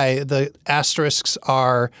Fi, the asterisks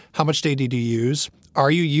are how much data do you use? Are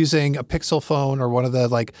you using a Pixel phone or one of the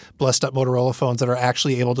like blessed up Motorola phones that are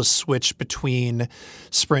actually able to switch between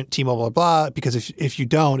Sprint, T-Mobile, blah? Because if you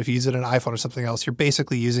don't, if you use it on an iPhone or something else, you're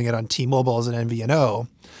basically using it on T-Mobile as an MVNO.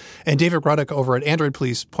 And David Ruddock over at Android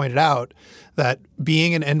Police pointed out that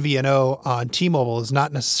being an MVNO on T-Mobile is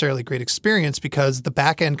not necessarily a great experience because the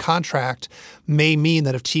back-end contract may mean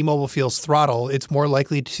that if T-Mobile feels throttle, it's more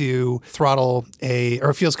likely to throttle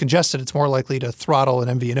or feels congested, it's more likely to throttle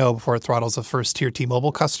an MVNO before it throttles a first-tier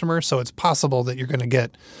T-Mobile customer. So it's possible that you're going to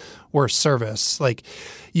get worse service. Like,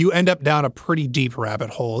 you end up down a pretty deep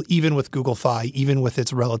rabbit hole, even with Google Fi, even with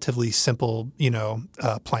its relatively simple,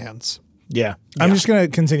 plans. Yeah. I'm just going to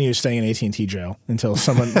continue staying in AT&T jail until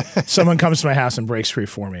someone comes to my house and breaks free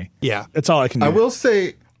for me. Yeah. That's all I can do. I will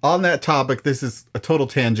say on that topic, this is a total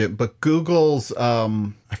tangent, but Google's,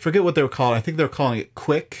 I forget what they were calling. I think they're calling it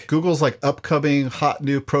Quick. Google's like upcoming hot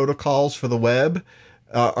new protocols for the web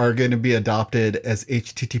are going to be adopted as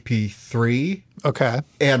HTTP 3. Okay.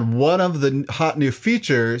 And one of the hot new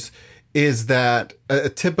features is that a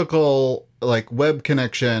typical like web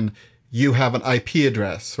connection, you have an IP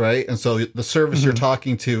address, right? And so the service you're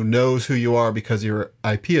talking to knows who you are because of your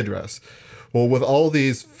IP address. Well, with all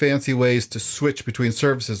these fancy ways to switch between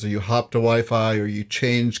services, or you hop to Wi-Fi, or you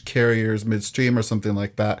change carriers midstream or something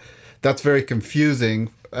like that, that's very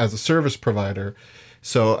confusing as a service provider.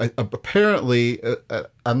 So apparently,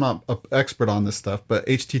 I'm not an expert on this stuff, but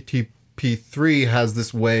HTTP3 has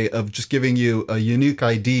this way of just giving you a unique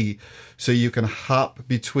ID so you can hop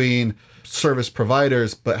between service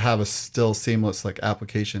providers but have a still seamless like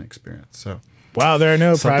application experience. So wow, there are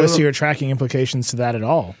no privacy or tracking implications to that at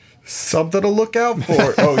all. Something to look out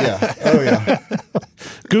for. Oh yeah.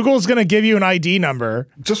 Google's going to give you an ID number.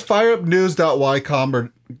 Just fire up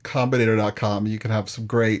news.ycombinator.com. You can have some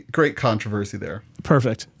great controversy there.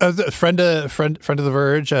 Perfect. Friend of The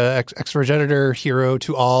Verge, ex-Verge editor, hero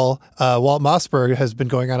to all, Walt Mossberg has been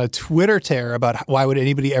going on a Twitter tear about why would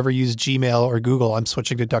anybody ever use Gmail or Google. I'm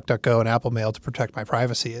switching to DuckDuckGo and Apple Mail to protect my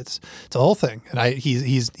privacy. It's a whole thing, and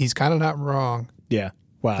he's kind of not wrong. Yeah.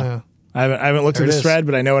 Wow. Yeah. I haven't looked at this thread,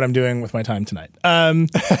 but I know what I'm doing with my time tonight.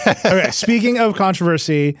 Okay, speaking of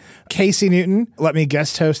controversy, Casey Newton let me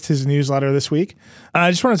guest host his newsletter this week.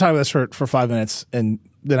 I just want to talk about this for 5 minutes, and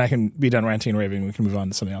then I can be done ranting and raving. We can move on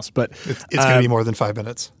to something else. But it's going to be more than 5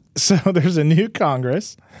 minutes. So there's a new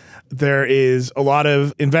Congress. There is a lot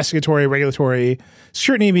of investigatory, regulatory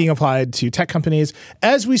scrutiny being applied to tech companies.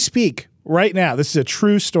 As we speak right now, this is a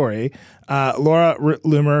true story. Laura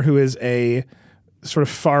Loomer, who is a sort of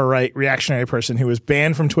far-right reactionary person who was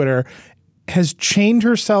banned from Twitter, has chained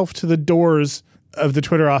herself to the doors of the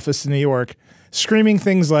Twitter office in New York, screaming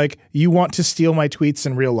things like, "You want to steal my tweets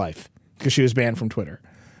in real life," because she was banned from Twitter.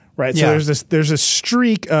 Right. Yeah. So there's a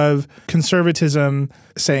streak of conservatism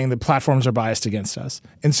saying the platforms are biased against us.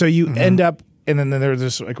 And so you end up, and then there's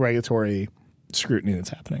this like regulatory scrutiny that's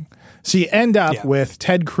happening. So you end up with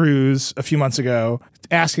Ted Cruz a few months ago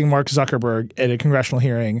asking Mark Zuckerberg at a congressional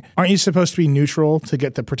hearing, aren't you supposed to be neutral to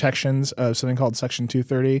get the protections of something called Section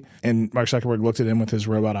 230? And Mark Zuckerberg looked at him with his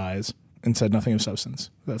robot eyes and said nothing of substance.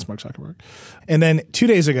 That's Mark Zuckerberg. And then 2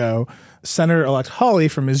 days ago, Senator-elect Hawley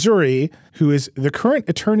from Missouri, who is the current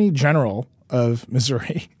Attorney General of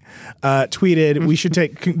Missouri,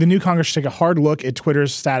 tweeted, the new Congress should take a hard look at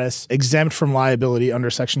Twitter's status exempt from liability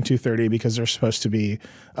under Section 230 because they're supposed to be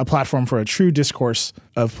a platform for a true discourse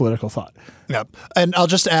of political thought. Yep. And I'll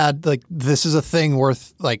just add, like, this is a thing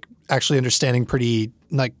worth like actually understanding pretty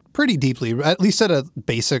deeply, at least at a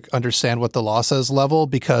basic understand what the law says level,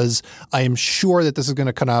 because I am sure that this is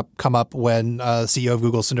going to come up when CEO of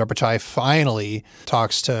Google, Sundar Pichai, finally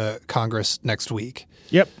talks to Congress next week.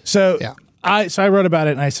 Yep. So I wrote about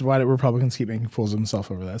it and I said, why do Republicans keep making fools of themselves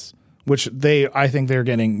over this? which I think they're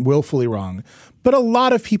getting willfully wrong. But a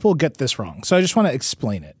lot of people get this wrong. So I just want to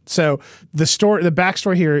explain it. So the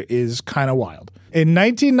backstory here is kind of wild. In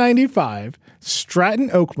 1995, Stratton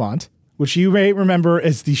Oakmont, which you may remember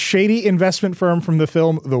as the shady investment firm from the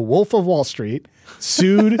film The Wolf of Wall Street,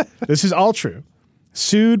 sued, this is all true,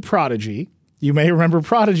 sued Prodigy. You may remember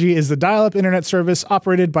Prodigy is the dial-up internet service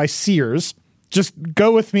operated by Sears. Just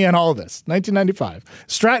go with me on all of this. 1995.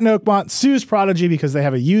 Stratton Oakmont sues Prodigy because they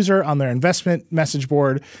have a user on their investment message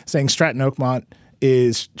board saying Stratton Oakmont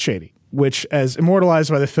is shady, which, as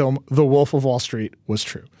immortalized by the film The Wolf of Wall Street, was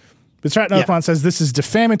true. But Stratton Oakmont says this is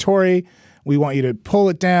defamatory. We want you to pull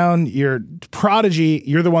it down. You're Prodigy.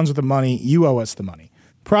 You're the ones with the money. You owe us the money.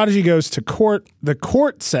 Prodigy goes to court. The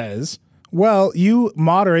court says, well, you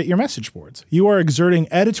moderate your message boards. You are exerting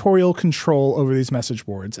editorial control over these message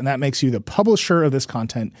boards, and that makes you the publisher of this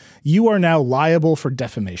content. You are now liable for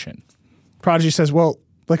defamation. Prodigy says, well,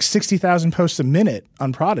 like 60,000 posts a minute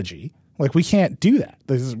on Prodigy. Like, we can't do that.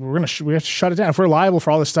 We have to shut it down. If we're liable for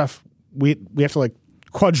all this stuff, we have to like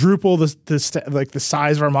quadruple the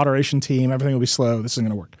size of our moderation team. Everything will be slow. This isn't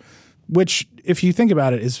going to work. Which, if you think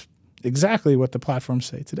about it, is exactly what the platforms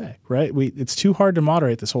say today, right? It's too hard to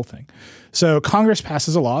moderate this whole thing. So Congress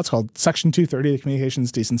passes a law. It's called Section 230 of the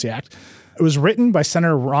Communications Decency Act. It was written by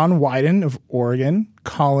Senator Ron Wyden of Oregon.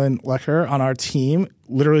 Colin Lecker on our team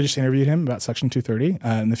literally just interviewed him about Section 230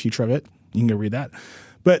 and the future of it. You can go read that.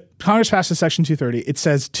 But Congress passes Section 230. It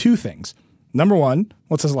says two things. Number one,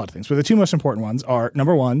 well, it says a lot of things, but the two most important ones are,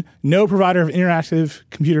 number one, no provider of interactive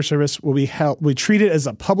computer service will be treated as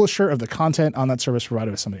a publisher of the content on that service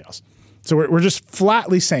provided by somebody else. So we're just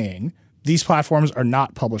flatly saying these platforms are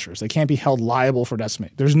not publishers. They can't be held liable for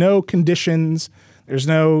decimate. There's no conditions. There's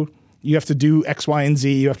no, you have to do X, Y, and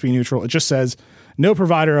Z. You have to be neutral. It just says no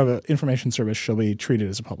provider of an information service shall be treated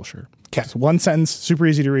as a publisher. Okay. So one sentence, super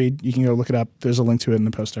easy to read. You can go look it up. There's a link to it in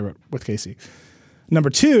the post I wrote with Casey. Number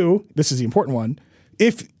two, this is the important one.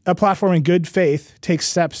 If a platform in good faith takes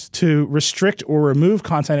steps to restrict or remove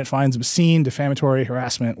content it finds obscene, defamatory,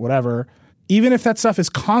 harassment, whatever, even if that stuff is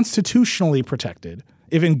constitutionally protected,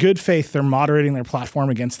 if in good faith they're moderating their platform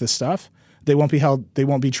against this stuff, they won't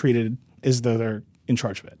be treated as though they're in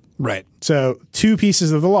charge of it. Right. So two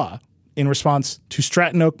pieces of the law in response to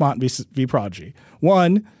Stratton Oakmont v. Prodigy.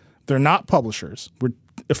 One, they're not publishers. We're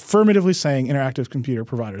affirmatively saying interactive computer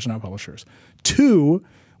providers are not publishers. Two,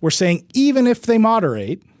 we're saying even if they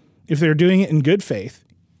moderate, if they're doing it in good faith,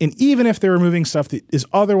 and even if they're removing stuff that is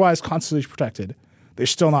otherwise constitutionally protected, they're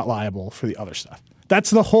still not liable for the other stuff.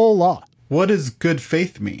 That's the whole law. What does good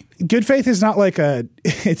faith mean? Good faith is not like I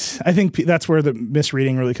think that's where the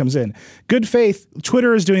misreading really comes in. Good faith,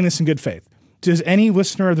 Twitter is doing this in good faith. Does any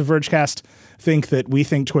listener of the Vergecast think that we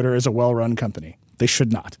think Twitter is a well-run company? They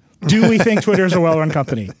should not. Do we think Twitter is a well-run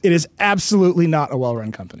company? It is absolutely not a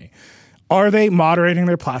well-run company. Are they moderating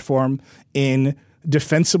their platform in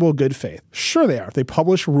defensible good faith? Sure they are. They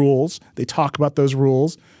publish rules. They talk about those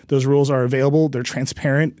rules. Those rules are available. They're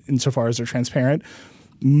transparent insofar as they're transparent.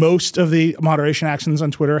 Most of the moderation actions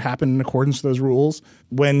on Twitter happen in accordance with those rules.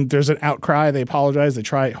 When there's an outcry, they apologize. They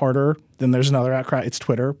try harder. Then there's another outcry. It's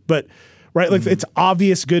Twitter. But right, like it's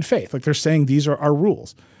obvious good faith. Like they're saying these are our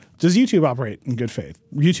rules. Does YouTube operate in good faith?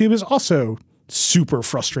 YouTube is also super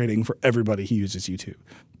frustrating for everybody who uses YouTube.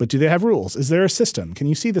 But do they have rules? Is there a system? Can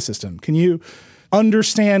you see the system? Can you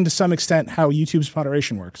understand to some extent how YouTube's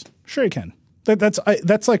moderation works? Sure you can.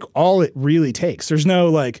 That's like all it really takes. There's no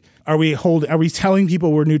like, are we telling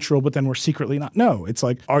people we're neutral, but then we're secretly not? No, it's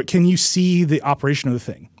like, can you see the operation of the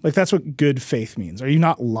thing? Like that's what good faith means. Are you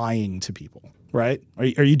not lying to people, right?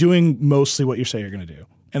 Are you doing mostly what you say you're going to do?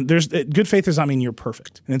 And good faith does not mean you're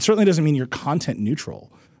perfect. And it certainly doesn't mean you're content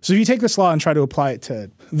neutral. So if you take this law and try to apply it to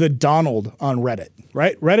the Donald on Reddit,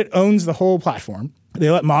 right? Reddit owns the whole platform. They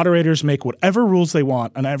let moderators make whatever rules they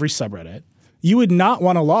want on every subreddit. You would not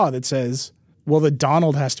want a law that says, well, the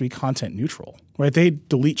Donald has to be content neutral, right? They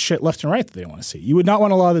delete shit left and right that they don't want to see. You would not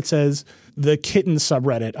want a law that says the kitten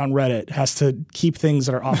subreddit on Reddit has to keep things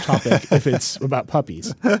that are off topic if it's about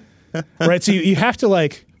puppies, right? So you have to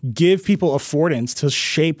like give people affordance to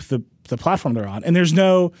shape the platform they're on. And there's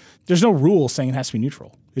no rule saying it has to be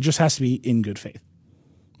neutral. It just has to be in good faith.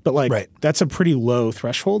 But like that's a pretty low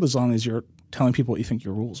threshold as long as you're telling people what you think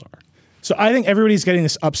your rules are. So I think everybody's getting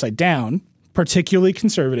this upside down, particularly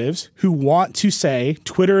conservatives who want to say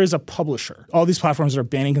Twitter is a publisher. All these platforms that are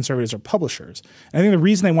banning conservatives are publishers. And I think the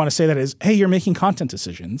reason they want to say that is, hey, you're making content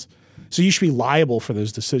decisions, so you should be liable for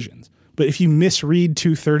those decisions. But if you misread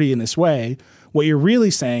 230 in this way, what you're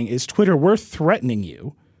really saying is, Twitter, we're threatening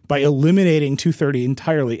you by eliminating 230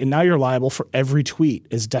 entirely, and now you're liable for every tweet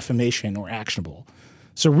as defamation or actionable.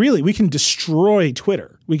 So really, we can destroy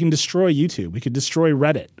Twitter. We can destroy YouTube. We could destroy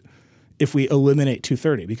Reddit if we eliminate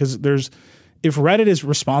 230, because if Reddit is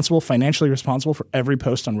financially responsible for every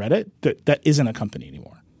post on Reddit, that isn't a company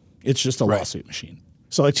anymore. It's just a lawsuit machine.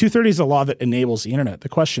 So like 230 is a law that enables the internet. The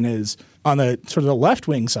question is, on the sort of the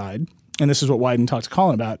left-wing side, and this is what Wyden talked to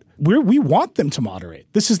Colin about, we want them to moderate.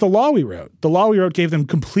 This is the law we wrote. The law we wrote gave them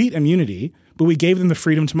complete immunity, but we gave them the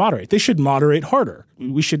freedom to moderate. They should moderate harder.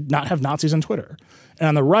 We should not have Nazis on Twitter. And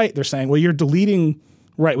on the right, they're saying, well, you're deleting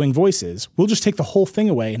right-wing voices. We'll just take the whole thing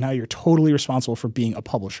away, and now you're totally responsible for being a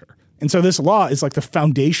publisher. And so this law is like the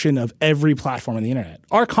foundation of every platform on the internet.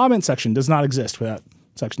 Our comment section does not exist without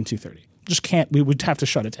Section 230. Just can't. We would have to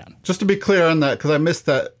shut it down. Just to be clear on that, because I missed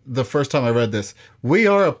that the first time I read this.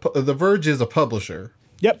 The Verge is a publisher.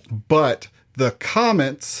 Yep. But the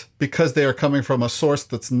comments, because they are coming from a source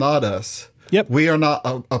that's not us, yep, we are not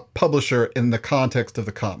a publisher in the context of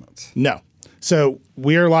the comments. No. So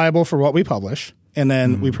we are liable for what we publish, and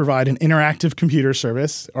then we provide an interactive computer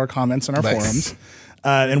service, our comments and our forums,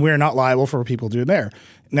 and we are not liable for what people do there.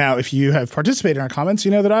 Now, if you have participated in our comments,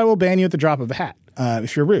 you know that I will ban you at the drop of a hat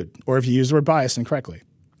if you're rude or if you use the word bias incorrectly.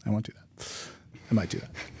 I won't do that. I might do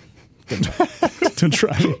that. Don't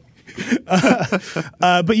try me.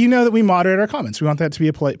 But you know that we moderate our comments. We want that to be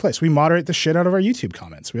a polite place. We moderate the shit out of our YouTube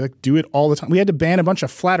comments. We do it all the time. We had to ban a bunch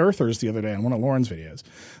of flat earthers the other day on one of Lauren's videos.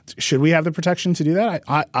 Should we have the protection to do that?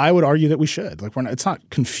 I would argue that we should. Like it's not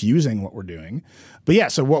confusing what we're doing. But yeah,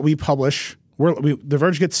 so what we publish, The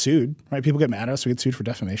Verge gets sued, right? People get mad at us. We get sued for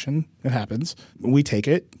defamation. It happens. We take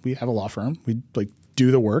it. We have a law firm. We do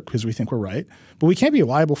the work because we think we're right. But we can't be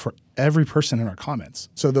liable for every person in our comments.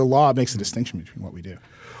 So the law makes a distinction between what we do.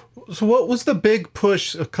 So what was the big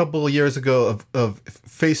push a couple of years ago of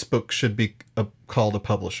Facebook should be called a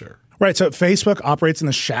publisher? Right. So Facebook operates in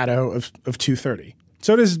the shadow of 230.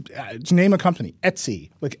 So does, name a company,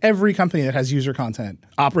 Etsy. Like every company that has user content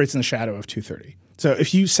operates in the shadow of 230. So if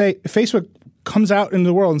Facebook comes out into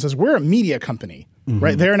the world and says, we're a media company,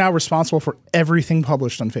 right? They're now responsible for everything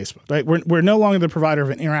published on Facebook, right? We're no longer the provider of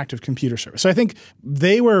an interactive computer service. So I think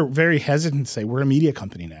they were very hesitant to say we're a media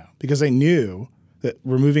company now because they knew that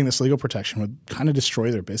removing this legal protection would kind of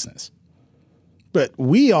destroy their business. But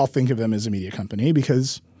we all think of them as a media company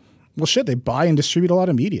because, well, shit, they buy and distribute a lot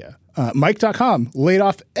of media. Mike.com laid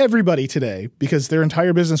off everybody today because their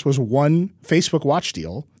entire business was one Facebook watch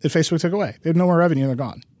deal that Facebook took away. They had no more revenue and they're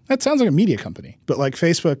gone. That sounds like a media company. But like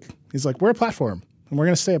Facebook is like, we're a platform and we're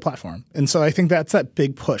going to stay a platform. And so I think that's that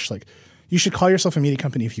big push. Like you should call yourself a media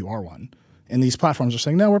company if you are one. And these platforms are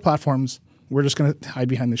saying, no, we're platforms. We're just going to hide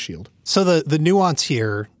behind the shield. So the nuance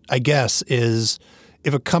here, I guess, is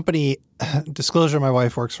if a company, disclosure, my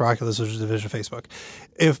wife works for Oculus, which is a division of Facebook.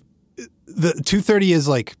 If the 230 is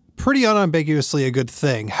like pretty unambiguously a good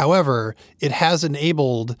thing. However, it has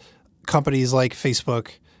enabled companies like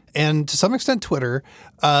Facebook and to some extent Twitter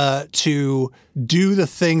to do the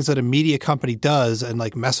things that a media company does and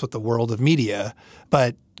like mess with the world of media,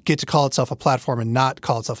 but get to call itself a platform and not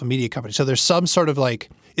call itself a media company. So there's some sort of like,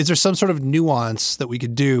 is there some sort of nuance that we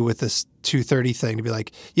could do with this 230 thing to be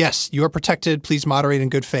like, yes, you are protected. Please moderate in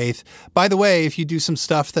good faith. By the way, if you do some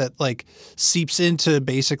stuff that like seeps into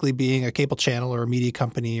basically being a cable channel or a media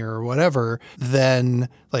company or whatever, then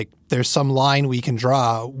like there's some line we can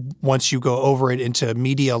draw once you go over it into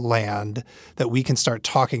media land that we can start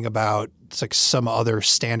talking about. It's like some other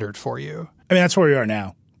standard for you. I mean, that's where we are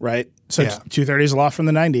now, right? So 230 is a law from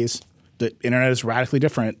the 90s. The internet is radically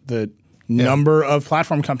different. The number of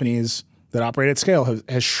platform companies that operate at scale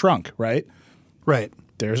has shrunk, right? Right.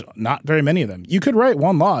 There's not very many of them. You could write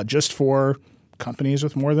one law just for companies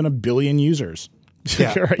with more than 1 billion users.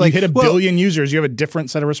 Yeah. You hit 1 billion users, you have a different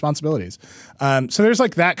set of responsibilities. So there's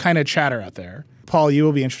like that kind of chatter out there. Paul, you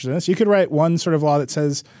will be interested in this. You could write one sort of law that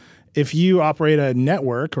says if you operate a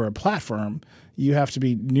network or a platform, you have to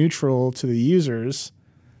be neutral to the users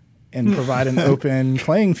and provide an open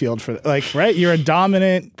playing field for right? You're a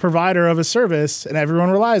dominant provider of a service and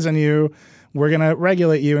everyone relies on you. We're going to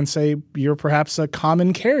regulate you and say you're perhaps a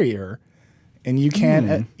common carrier and you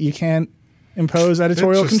can't impose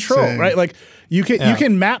editorial control, right? Like you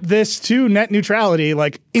can map this to net neutrality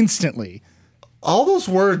like instantly. All those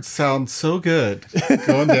words sound so good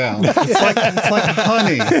going down. It's like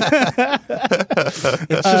honey.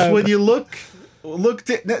 It's just when you look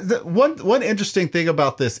one interesting thing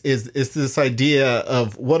about this is this idea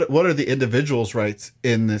of what are the individual's rights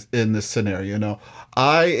in this scenario. You know,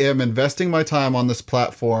 I am investing my time on this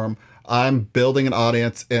platform. I'm building an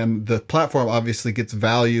audience, and the platform obviously gets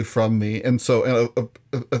value from me, and so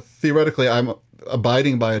theoretically,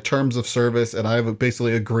 abiding by a terms of service, and I've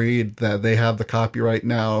basically agreed that they have the copyright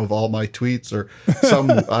now of all my tweets or some.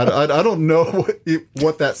 I don't know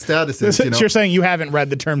what that status is. So you're saying you haven't read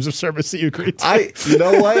the terms of service that you agreed to? You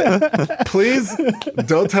know what? Please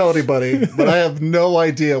don't tell anybody, but I have no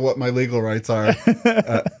idea what my legal rights are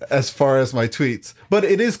as far as my tweets. But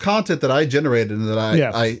it is content that I generated and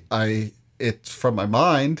that it's from my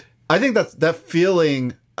mind. I think that's that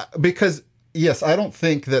feeling because. Yes, I don't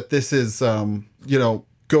think that this is,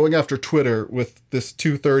 going after Twitter with this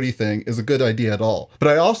 230 thing is a good idea at all. But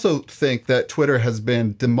I also think that Twitter has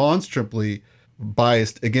been demonstrably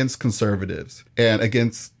biased against conservatives and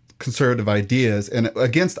against conservative ideas and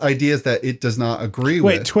against ideas that it does not agree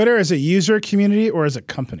with. Wait, Twitter as a user community or as a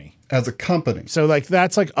company? As a company. So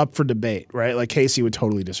that's up for debate, right? Like Casey would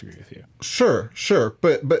totally disagree with you. Sure.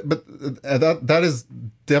 But that is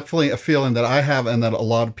definitely a feeling that I have and that a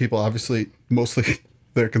lot of people, obviously, mostly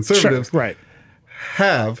they're conservatives, right,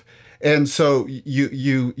 have. And so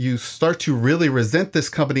you start to really resent this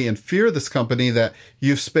company and fear this company that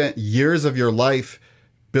you've spent years of your life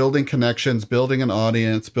building connections, building an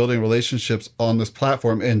audience, building relationships on this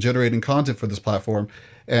platform and generating content for this platform.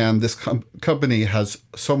 And this company has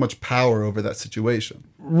so much power over that situation.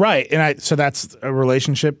 Right. And so that's a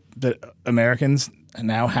relationship that Americans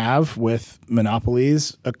now have with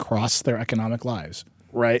monopolies across their economic lives.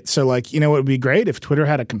 Right. So it would be great if Twitter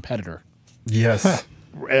had a competitor. Yes.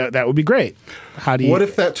 That would be great. How do you? What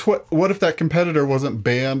if that competitor wasn't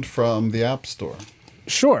banned from the App Store?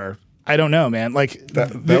 Sure. I don't know, man.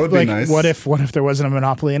 That would be nice. What if there wasn't a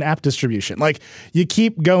monopoly in app distribution? You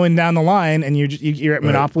keep going down the line, and you're at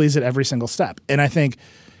monopolies at every single step. And I think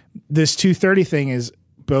this 230 thing is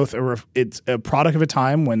both it's a product of a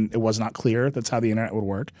time when it was not clear that's how the internet would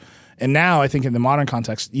work, and now I think in the modern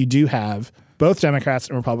context, you do have both Democrats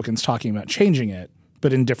and Republicans talking about changing it,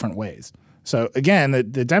 but in different ways. So again,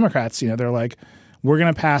 the Democrats, they're like, we're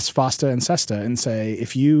going to pass FOSTA and SESTA and say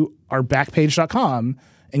if you are Backpage.com.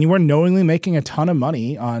 And you are knowingly making a ton of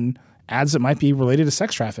money on ads that might be related to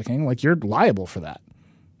sex trafficking, you're liable for that.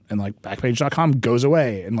 And Backpage.com goes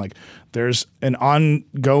away. And there's an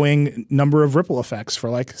ongoing number of ripple effects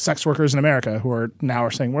for sex workers in America who are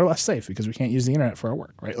saying we're less safe because we can't use the internet for our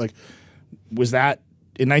work, right? Was that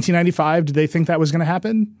in 1995? Did they think that was going to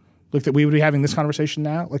happen? That we would be having this conversation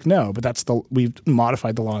now? No, but we've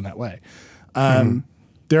modified the law in that way.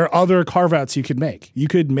 There are other carve-outs you could make. You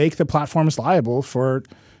could make the platforms liable for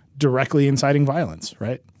directly inciting violence,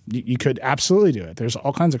 right? You could absolutely do it. There's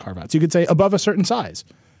all kinds of carve-outs. You could say above a certain size.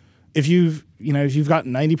 If you've got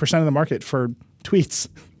 90% of the market for tweets,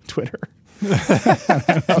 Twitter,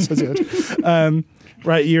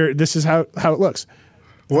 right? This is how it looks.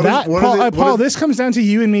 Paul, this comes down to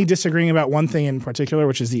you and me disagreeing about one thing in particular,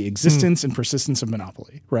 which is the existence and persistence of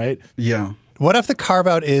monopoly, right? Yeah. What if the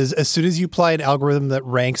carve-out is as soon as you apply an algorithm that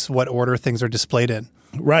ranks what order things are displayed in?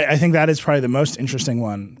 Right. I think that is probably the most interesting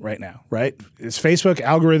one right now, right? Is Facebook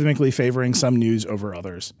algorithmically favoring some news over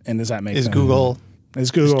others? And does that make sense? Is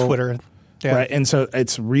Twitter. Yeah. Right. And so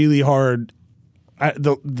it's really hard.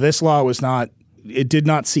 This law did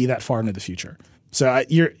not see that far into the future. So I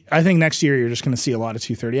think next year you're just going to see a lot of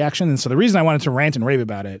 230 action. And so the reason I wanted to rant and rave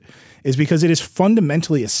about it is because it is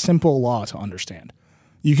fundamentally a simple law to understand.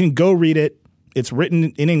 You can go read it. It's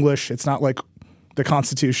written in English. It's not like the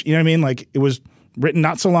Constitution. You know what I mean? It was written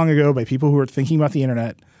not so long ago by people who are thinking about the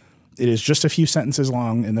internet. It is just a few sentences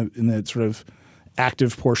long in the sort of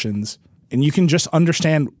active portions. And you can just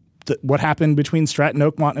understand what happened between Stratton,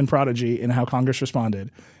 Oakmont, and Prodigy and how Congress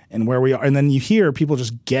responded and where we are. And then you hear people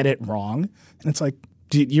just get it wrong. And it's like,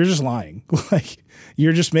 dude, you're just lying.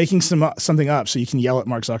 You're just making something up so you can yell at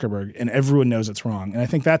Mark Zuckerberg and everyone knows it's wrong. And I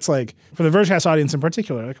think that's for the Vergecast audience in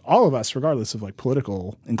particular, all of us, regardless of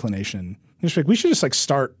political inclination, we should just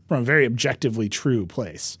start from a very objectively true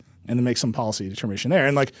place and then make some policy determination there.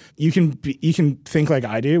 And you can think like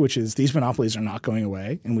I do, which is these monopolies are not going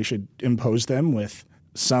away and we should impose them with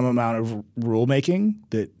some amount of rulemaking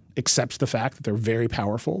that accepts the fact that they're very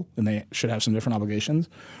powerful and they should have some different obligations.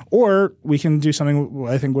 Or we can do something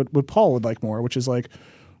I think what Paul would like more, which is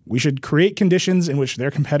we should create conditions in which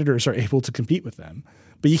their competitors are able to compete with them.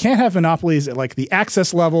 But you can't have monopolies at the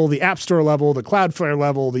access level, the App Store level, the Cloudflare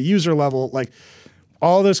level, the user level.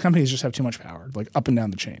 All those companies just have too much power, up and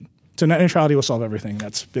down the chain. So net neutrality will solve everything.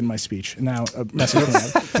 That's been my speech. And now a message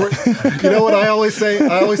from You know what I always say?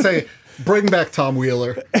 I always say, bring back Tom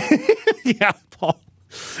Wheeler. Yeah, Paul.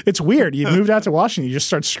 It's weird. You moved out to Washington, you just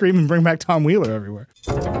start screaming, bring back Tom Wheeler everywhere.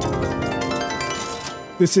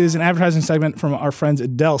 This is an advertising segment from our friends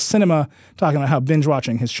at Dell Cinema talking about how binge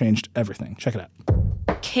watching has changed everything. Check it out.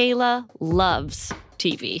 Kayla loves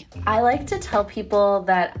TV. I like to tell people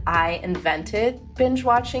that I invented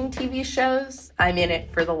binge-watching TV shows. I'm in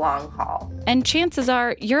it for the long haul. And chances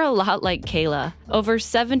are you're a lot like Kayla. Over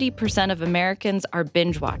 70% of Americans are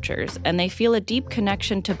binge watchers, and they feel a deep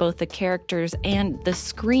connection to both the characters and the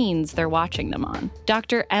screens they're watching them on.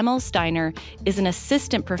 Dr. Emil Steiner is an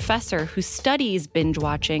assistant professor who studies binge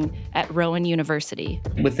watching at Rowan University.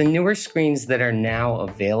 With the newer screens that are now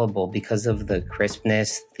available, because of the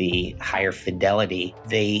crispness, the higher fidelity,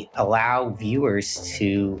 they allow viewers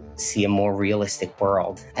to see a more realistic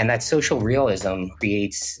world. And that social realism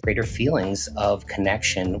creates greater feelings of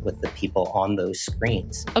connection with the people on those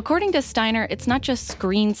screens. According to Steiner, it's not just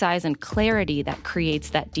screen size and clarity that creates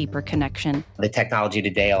that deeper connection. The technology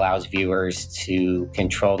today allows viewers to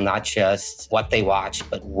control not just what they watch,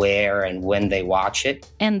 but where and when they watch it.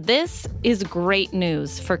 And this is great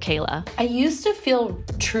news for Kayla. I used to feel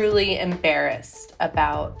truly embarrassed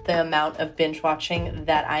about the amount of binge watching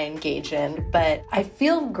that I engage in, but I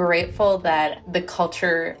feel grateful that the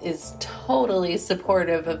culture is totally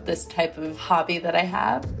supportive of this type of hobby that I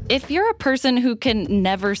have. If you're a person who can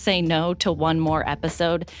never say no to one more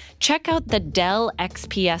episode, check out the Dell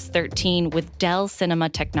XPS 13 with Dell Cinema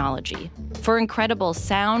technology. For incredible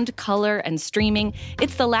sound, color, and streaming,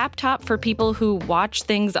 it's the laptop for people who watch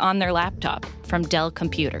things on their laptop from Dell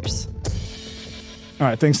Computers. All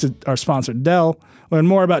right, thanks to our sponsor, Dell. Learn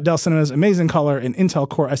more about Dell Cinema's amazing color and Intel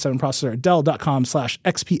Core i7 processor at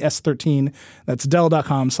dell.com/XPS13. That's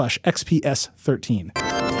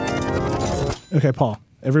dell.com/XPS13. Okay, Paul,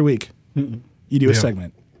 every week you do a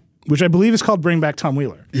segment, which I believe is called Bring Back Tom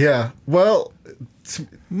Wheeler. Yeah. Well,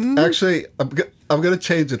 actually, I'm going to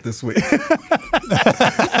change it this week. It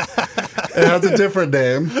has a different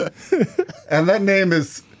name. And that name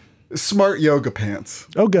is Smart Yoga Pants.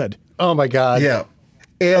 Oh, good. Oh, my God. Yeah.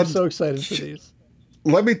 And I'm so excited for these.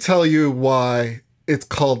 let me tell you why it's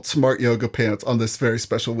called Smart Yoga Pants on this very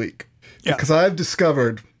special week. Yeah. Because I've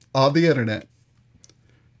discovered on the internet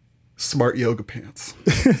smart yoga pants.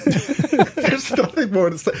 There's nothing more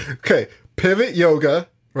to say. Okay, pivot yoga,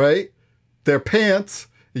 right? They're pants.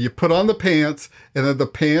 You put on the pants, and then the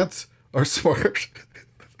pants are smart.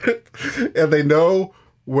 And they know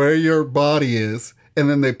where your body is, and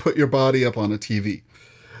then they put your body up on a TV.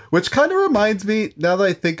 Which kind of reminds me, now that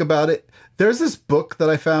I think about it, there's this book that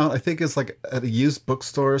I found, I think it's like at a used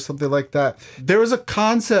bookstore or something like that. There was a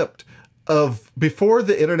concept of, before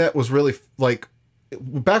the internet was really like,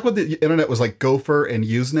 back when the internet was like Gopher and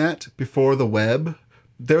Usenet, before the web,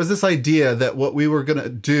 there was this idea that what we were going to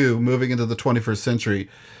do moving into the 21st century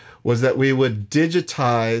was that we would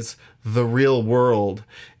digitize the real world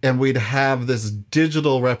and we'd have this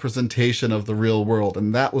digital representation of the real world.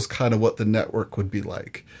 And that was kind of what the network would be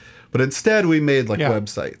like. But instead we made like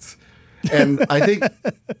websites. And I think,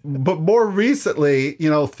 but more recently, you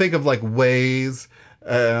know, think of like Waze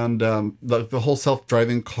and the whole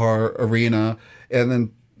self-driving car arena, and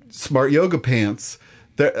then smart yoga pants.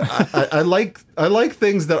 I like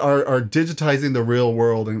things that are digitizing the real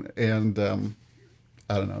world, and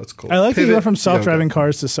I don't know, it's cool. I like that you went from self-driving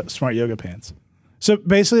cars to smart yoga pants. So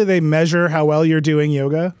basically, they measure how well you're doing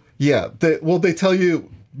yoga. Yeah, they tell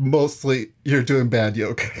you mostly you're doing bad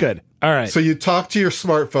yoga. Good. All right. So you talk to your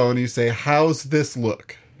smartphone and you say, "How's this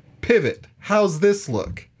look?" Pivot. How's this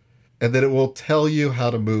look? And then it will tell you how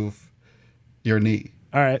to move your knee.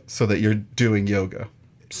 All right. So that you're doing yoga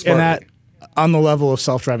smartly. And that on the level of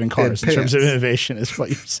self-driving cars in terms of innovation is what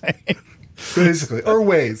you're saying. Basically. Or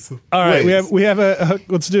Waze. All right. We have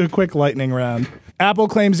let's do a quick lightning round. Apple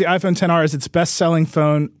claims the iPhone XR is its best-selling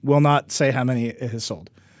phone, will not say how many it has sold.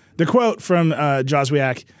 The quote from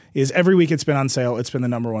Joswiak is, every week it's been on sale, it's been the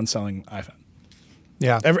number one selling iPhone.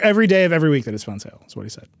 Yeah. Every day of every week that it's been on sale is what he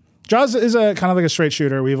said. Jaws is a kind of like a straight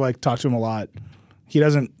shooter. We've like talked to him a lot. He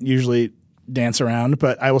doesn't usually dance around,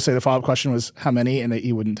 but I will say the follow-up question was how many, and that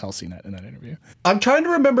he wouldn't tell CNET in that interview. I'm trying to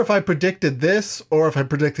remember if I predicted this or if I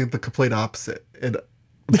predicted the complete opposite. And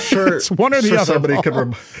I'm sure it's one or the other. Somebody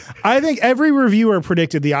could I think every reviewer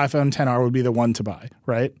predicted the iPhone XR would be the one to buy,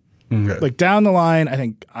 right? Okay. Like down the line, I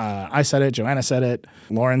think I said it, Joanna said it,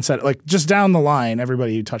 Lauren said it. Like just down the line,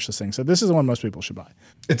 everybody who touched this thing said this is the one most people should buy.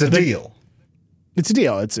 It's a deal. It's a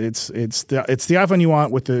deal. It's the iPhone you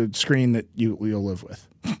want with the screen that you'll live with.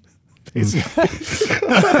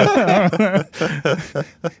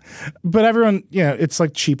 But everyone, it's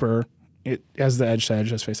like cheaper. It has the edge to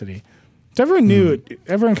edge, has Face ID. So everyone knew it.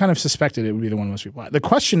 Everyone kind of suspected it would be the one most people buy. The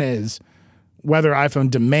question is whether iPhone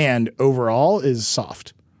demand overall is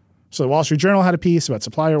soft. So the Wall Street Journal had a piece about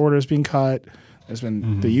supplier orders being cut. There's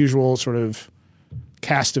been the usual sort of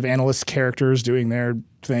cast of analyst characters doing their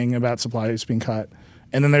thing about supplies being cut.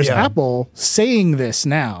 And then there's Apple saying this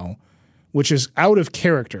now, which is out of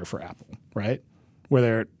character for Apple, right?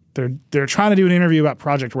 Where they're trying to do an interview about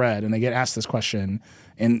Project Red and they get asked this question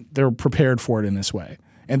and they're prepared for it in this way.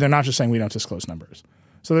 And they're not just saying we don't disclose numbers.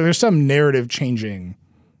 So there's some narrative changing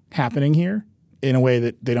happening here in a way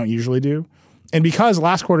that they don't usually do. And because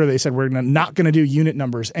last quarter they said we're not going to do unit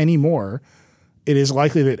numbers anymore, it is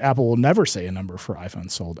likely that Apple will never say a number for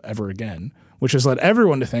iPhones sold ever again, which has led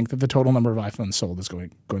everyone to think that the total number of iPhones sold is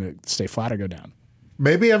going to stay flat or go down.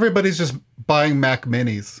 Maybe everybody's just buying Mac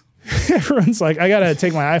Minis. Everyone's like, I got to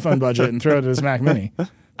take my iPhone budget and throw it at this Mac Mini.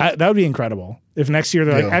 That would be incredible. If next year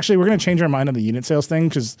they're like, actually, we're going to change our mind on the unit sales thing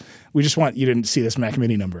because we just want you to see this Mac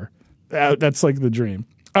Mini number. That's like the dream.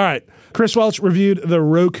 All right. Chris Welch reviewed the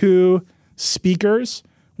Roku speakers,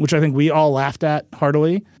 which I think we all laughed at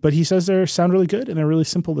heartily. But he says they sound really good and they're really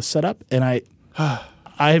simple to set up. And I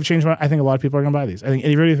have changed my. I think a lot of people are going to buy these. I think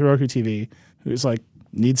anybody with a Roku TV who's like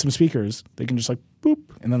needs some speakers, they can just like boop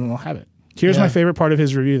and then they'll have it. Here's my favorite part of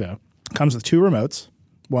his review though. Comes with 2 remotes.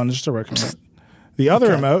 One is just a Roku remote. The other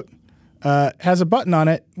remote has a button on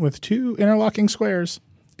it with 2 interlocking squares.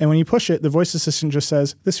 And when you push it, the voice assistant just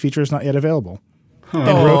says, "This feature is not yet available."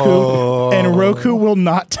 And Roku will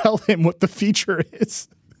not tell him what the feature is.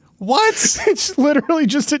 What? It's literally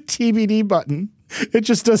just a TBD button. It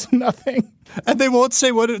just does nothing. And they won't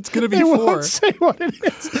say what it's going to be They for. won't say what it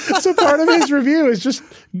is. So part of his review is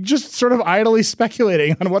just sort of idly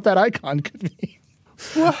speculating on what that icon could be.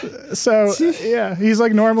 What? So, yeah, he's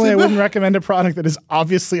like, normally I wouldn't recommend a product that is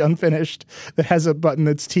obviously unfinished that has a button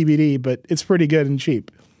that's TBD, but it's pretty good and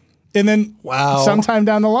cheap. And then sometime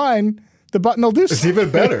down the line, the button will do something. It's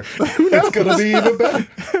even better. It's going to be even better.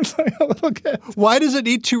 It's like a little kid. Why does it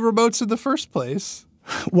need 2 remotes in the first place?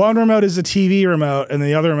 One remote is a TV remote, and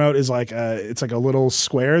the other remote is like it's like a little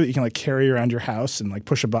square that you can like carry around your house and like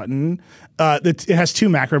push a button. It has 2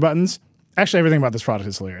 macro buttons. Actually, everything about this product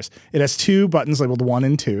is hilarious. It has 2 buttons labeled 1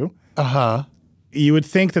 and 2. Uh-huh. You would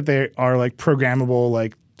think that they are like programmable,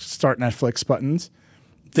 like start Netflix buttons.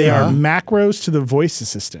 They are macros to the voice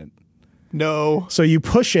assistant. No. So you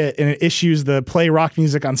push it and it issues the play rock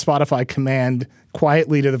music on Spotify command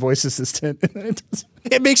quietly to the voice assistant.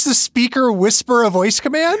 It makes the speaker whisper a voice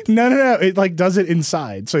command? No. It like does it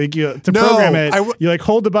inside. So program it, you like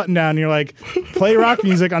hold the button down and you're like, play rock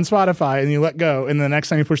music on Spotify, and you let go. And the next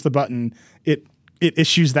time you push the button, it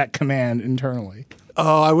issues that command internally.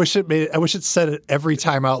 Oh, I wish it said it every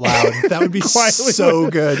time out loud. That would be so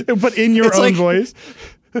good. But in your own voice.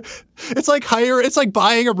 It's like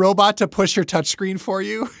buying a robot to push your touchscreen for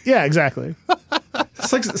you. Yeah, exactly.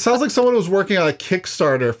 It sounds like someone was working on a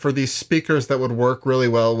Kickstarter for these speakers that would work really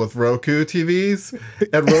well with Roku TVs,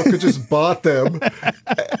 and Roku just bought them,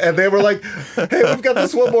 and they were like, "Hey, we've got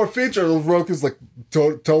this one more feature." And Roku's like,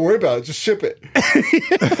 "Don't worry about it, just ship it."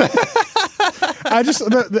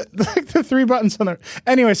 The 3 buttons on there.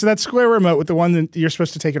 Anyway, so that square remote with the one that you're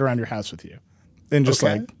supposed to take it around your house with you, and just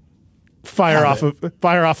like fire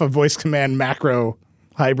off a voice command macro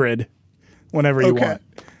hybrid whenever you want.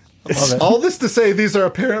 All this to say, these are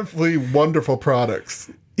apparently wonderful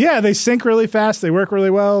products. Yeah, they sync really fast. They work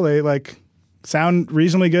really well. They like sound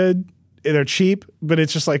reasonably good. They're cheap, but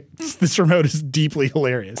it's just like this remote is deeply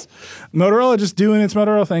hilarious. Motorola just doing its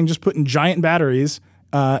Motorola thing, just putting giant batteries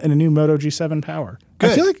in a new Moto G7 Power.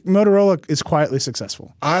 Good. I feel like Motorola is quietly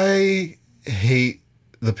successful. I hate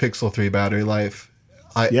the Pixel 3 battery life.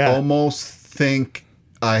 I almost think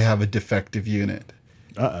I have a defective unit.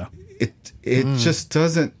 It just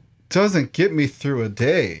doesn't get me through a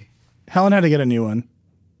day. Helen had to get a new one.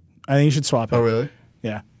 I think you should swap it. Oh, really?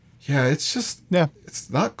 Yeah. Yeah, it's just it's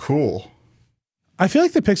not cool. I feel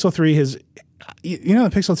like the Pixel 3 has, the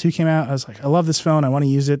Pixel 2 came out. I was like, I love this phone. I want to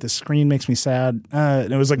use it. The screen makes me sad.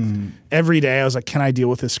 And it was like every day I was like, can I deal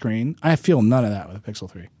with this screen? I feel none of that with the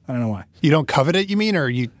Pixel 3. I don't know why. You don't covet it, you mean, or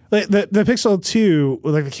you? Like the Pixel 2,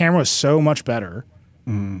 like the camera was so much better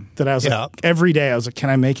that I was like, every day I was like, can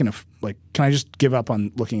I just give up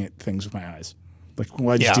on looking at things with my eyes? Like, will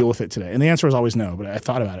I just deal with it today? And the answer was always no, but I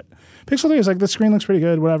thought about it. Pixel 3 is like, the screen looks pretty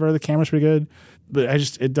good, whatever. The camera's pretty good. But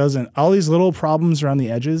it doesn't. All these little problems around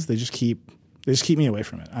the edges, they just keep me away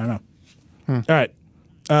from it. I don't know. All right.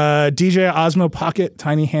 DJI Osmo Pocket,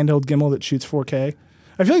 tiny handheld gimbal that shoots 4K.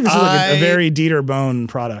 I feel like this is like a very Dieter Bohn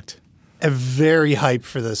product. I'm very hyped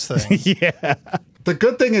for this thing. Yeah. The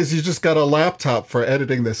good thing is you just got a laptop for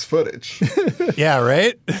editing this footage. Yeah,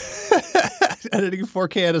 right? Editing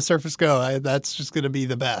 4K on a Surface Go. That's just going to be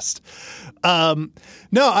the best. No,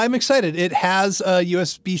 I'm excited. It has a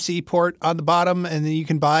USB-C port on the bottom, and then you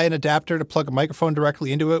can buy an adapter to plug a microphone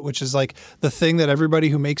directly into it, which is like the thing that everybody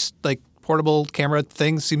who makes like portable camera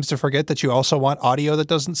thing seems to forget that you also want audio that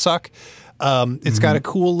doesn't suck. It's got a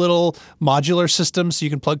cool little modular system, so you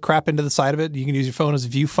can plug crap into the side of it. You can use your phone as a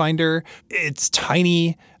viewfinder. It's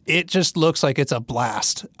tiny. It just looks like it's a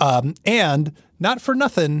blast. And not for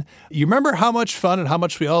nothing, you remember how much fun and how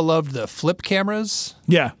much we all loved the flip cameras?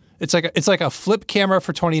 Yeah. It's like a flip camera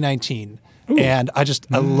for 2019. Ooh. And I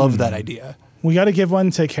love that idea. We got to give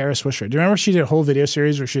one to Kara Swisher. Do you remember she did a whole video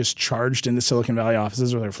series where she just charged into Silicon Valley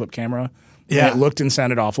offices with her flip camera? Yeah. And it looked and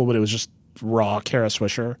sounded awful, but it was just raw Kara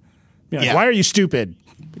Swisher. Why are you stupid?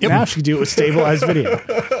 Yep. Now she can do it with stabilized video.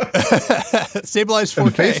 Stabilized 4K.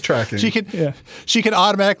 And face tracking. She can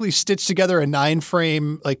automatically stitch together a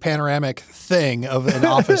 9-frame like panoramic thing of an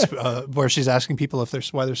office where she's asking people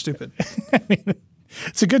why they're stupid. I mean,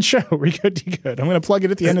 it's a good show. Recode Decode. I'm going to plug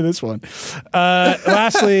it at the end of this one.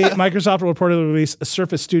 Lastly, Microsoft will reportedly release a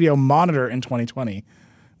Surface Studio monitor in 2020,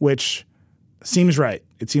 which seems right.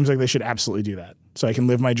 It seems like they should absolutely do that, so I can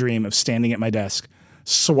live my dream of standing at my desk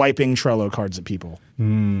swiping Trello cards at people.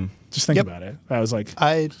 Just think about it. I was like,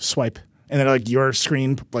 I swipe, and then like your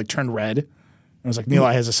screen like turned red. And I was like, Neil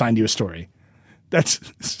has assigned you a story. That's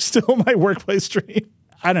still my workplace dream.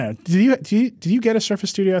 I don't know. Did you get a Surface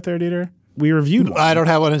Studio out there, Dieter? We reviewed one. I don't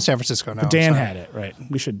have one in San Francisco now. Dan had it, right?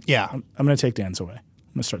 We should. Yeah. I'm going to take Dan's away.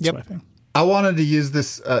 I'm going to start swiping. I wanted to use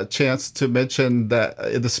this chance to mention that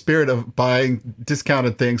in the spirit of buying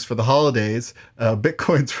discounted things for the holidays,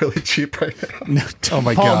 Bitcoin's really cheap right now. Oh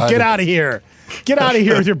my Paul, God. Get out of here. Get out of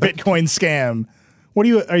here with your Bitcoin scam.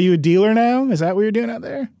 Are you a dealer now? Is that what you're doing out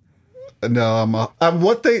there? No, I'm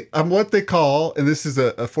what they call, and this is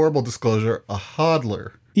a horrible disclosure, a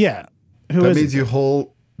hodler. Yeah. That means you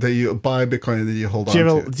buy Bitcoin and then you hold on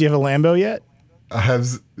to it. Do you have a Lambo yet? I have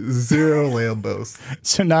 0 Lambos.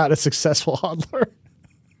 So not a successful hodler.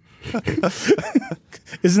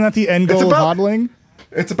 Isn't that the end goal of hodling?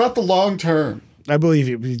 It's about the long term. I believe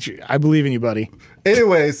you. I believe in you, buddy.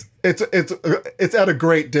 Anyways, it's at a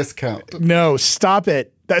great discount. No, stop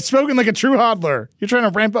it. That's spoken like a true hodler. You're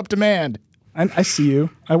trying to ramp up demand. I see you.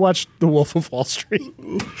 I watched The Wolf of Wall Street.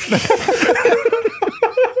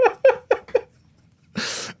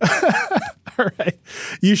 All right.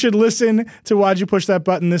 You should listen to Why'd You Push That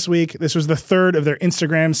Button this week. This was the 3rd of their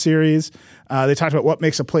Instagram series. They talked about what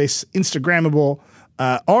makes a place Instagrammable.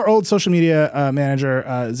 Our old social media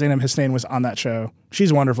manager, Zainab Hussein, was on that show.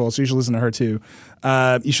 She's wonderful, so you should listen to her too.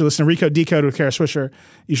 You should listen to Recode Decode with Kara Swisher.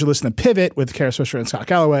 You should listen to Pivot with Kara Swisher and Scott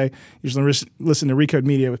Galloway. You should listen to Recode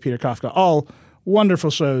Media with Peter Kafka. All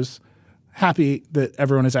wonderful shows. Happy that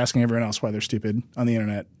everyone is asking everyone else why they're stupid on the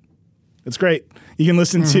internet. It's great. You can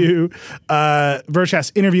listen to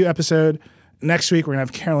Vergecast interview episode. Next week, we're going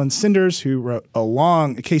to have Carolyn Cinders, who wrote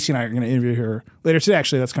Casey and I are going to interview her later today.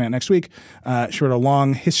 Actually, that's coming out next week. She wrote a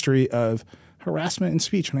long history of harassment and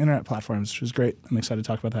speech on internet platforms, which is great. I'm excited to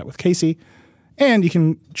talk about that with Casey. And you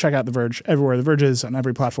can check out The Verge everywhere. The Verge is on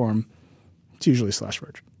every platform. It's usually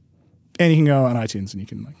 /Verge. And you can go on iTunes and you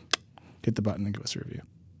can hit the button and give us a review,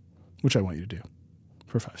 which I want you to do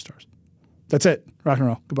for 5 stars. That's it. Rock and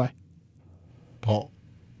roll. Goodbye. Paul.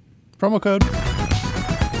 Promo code.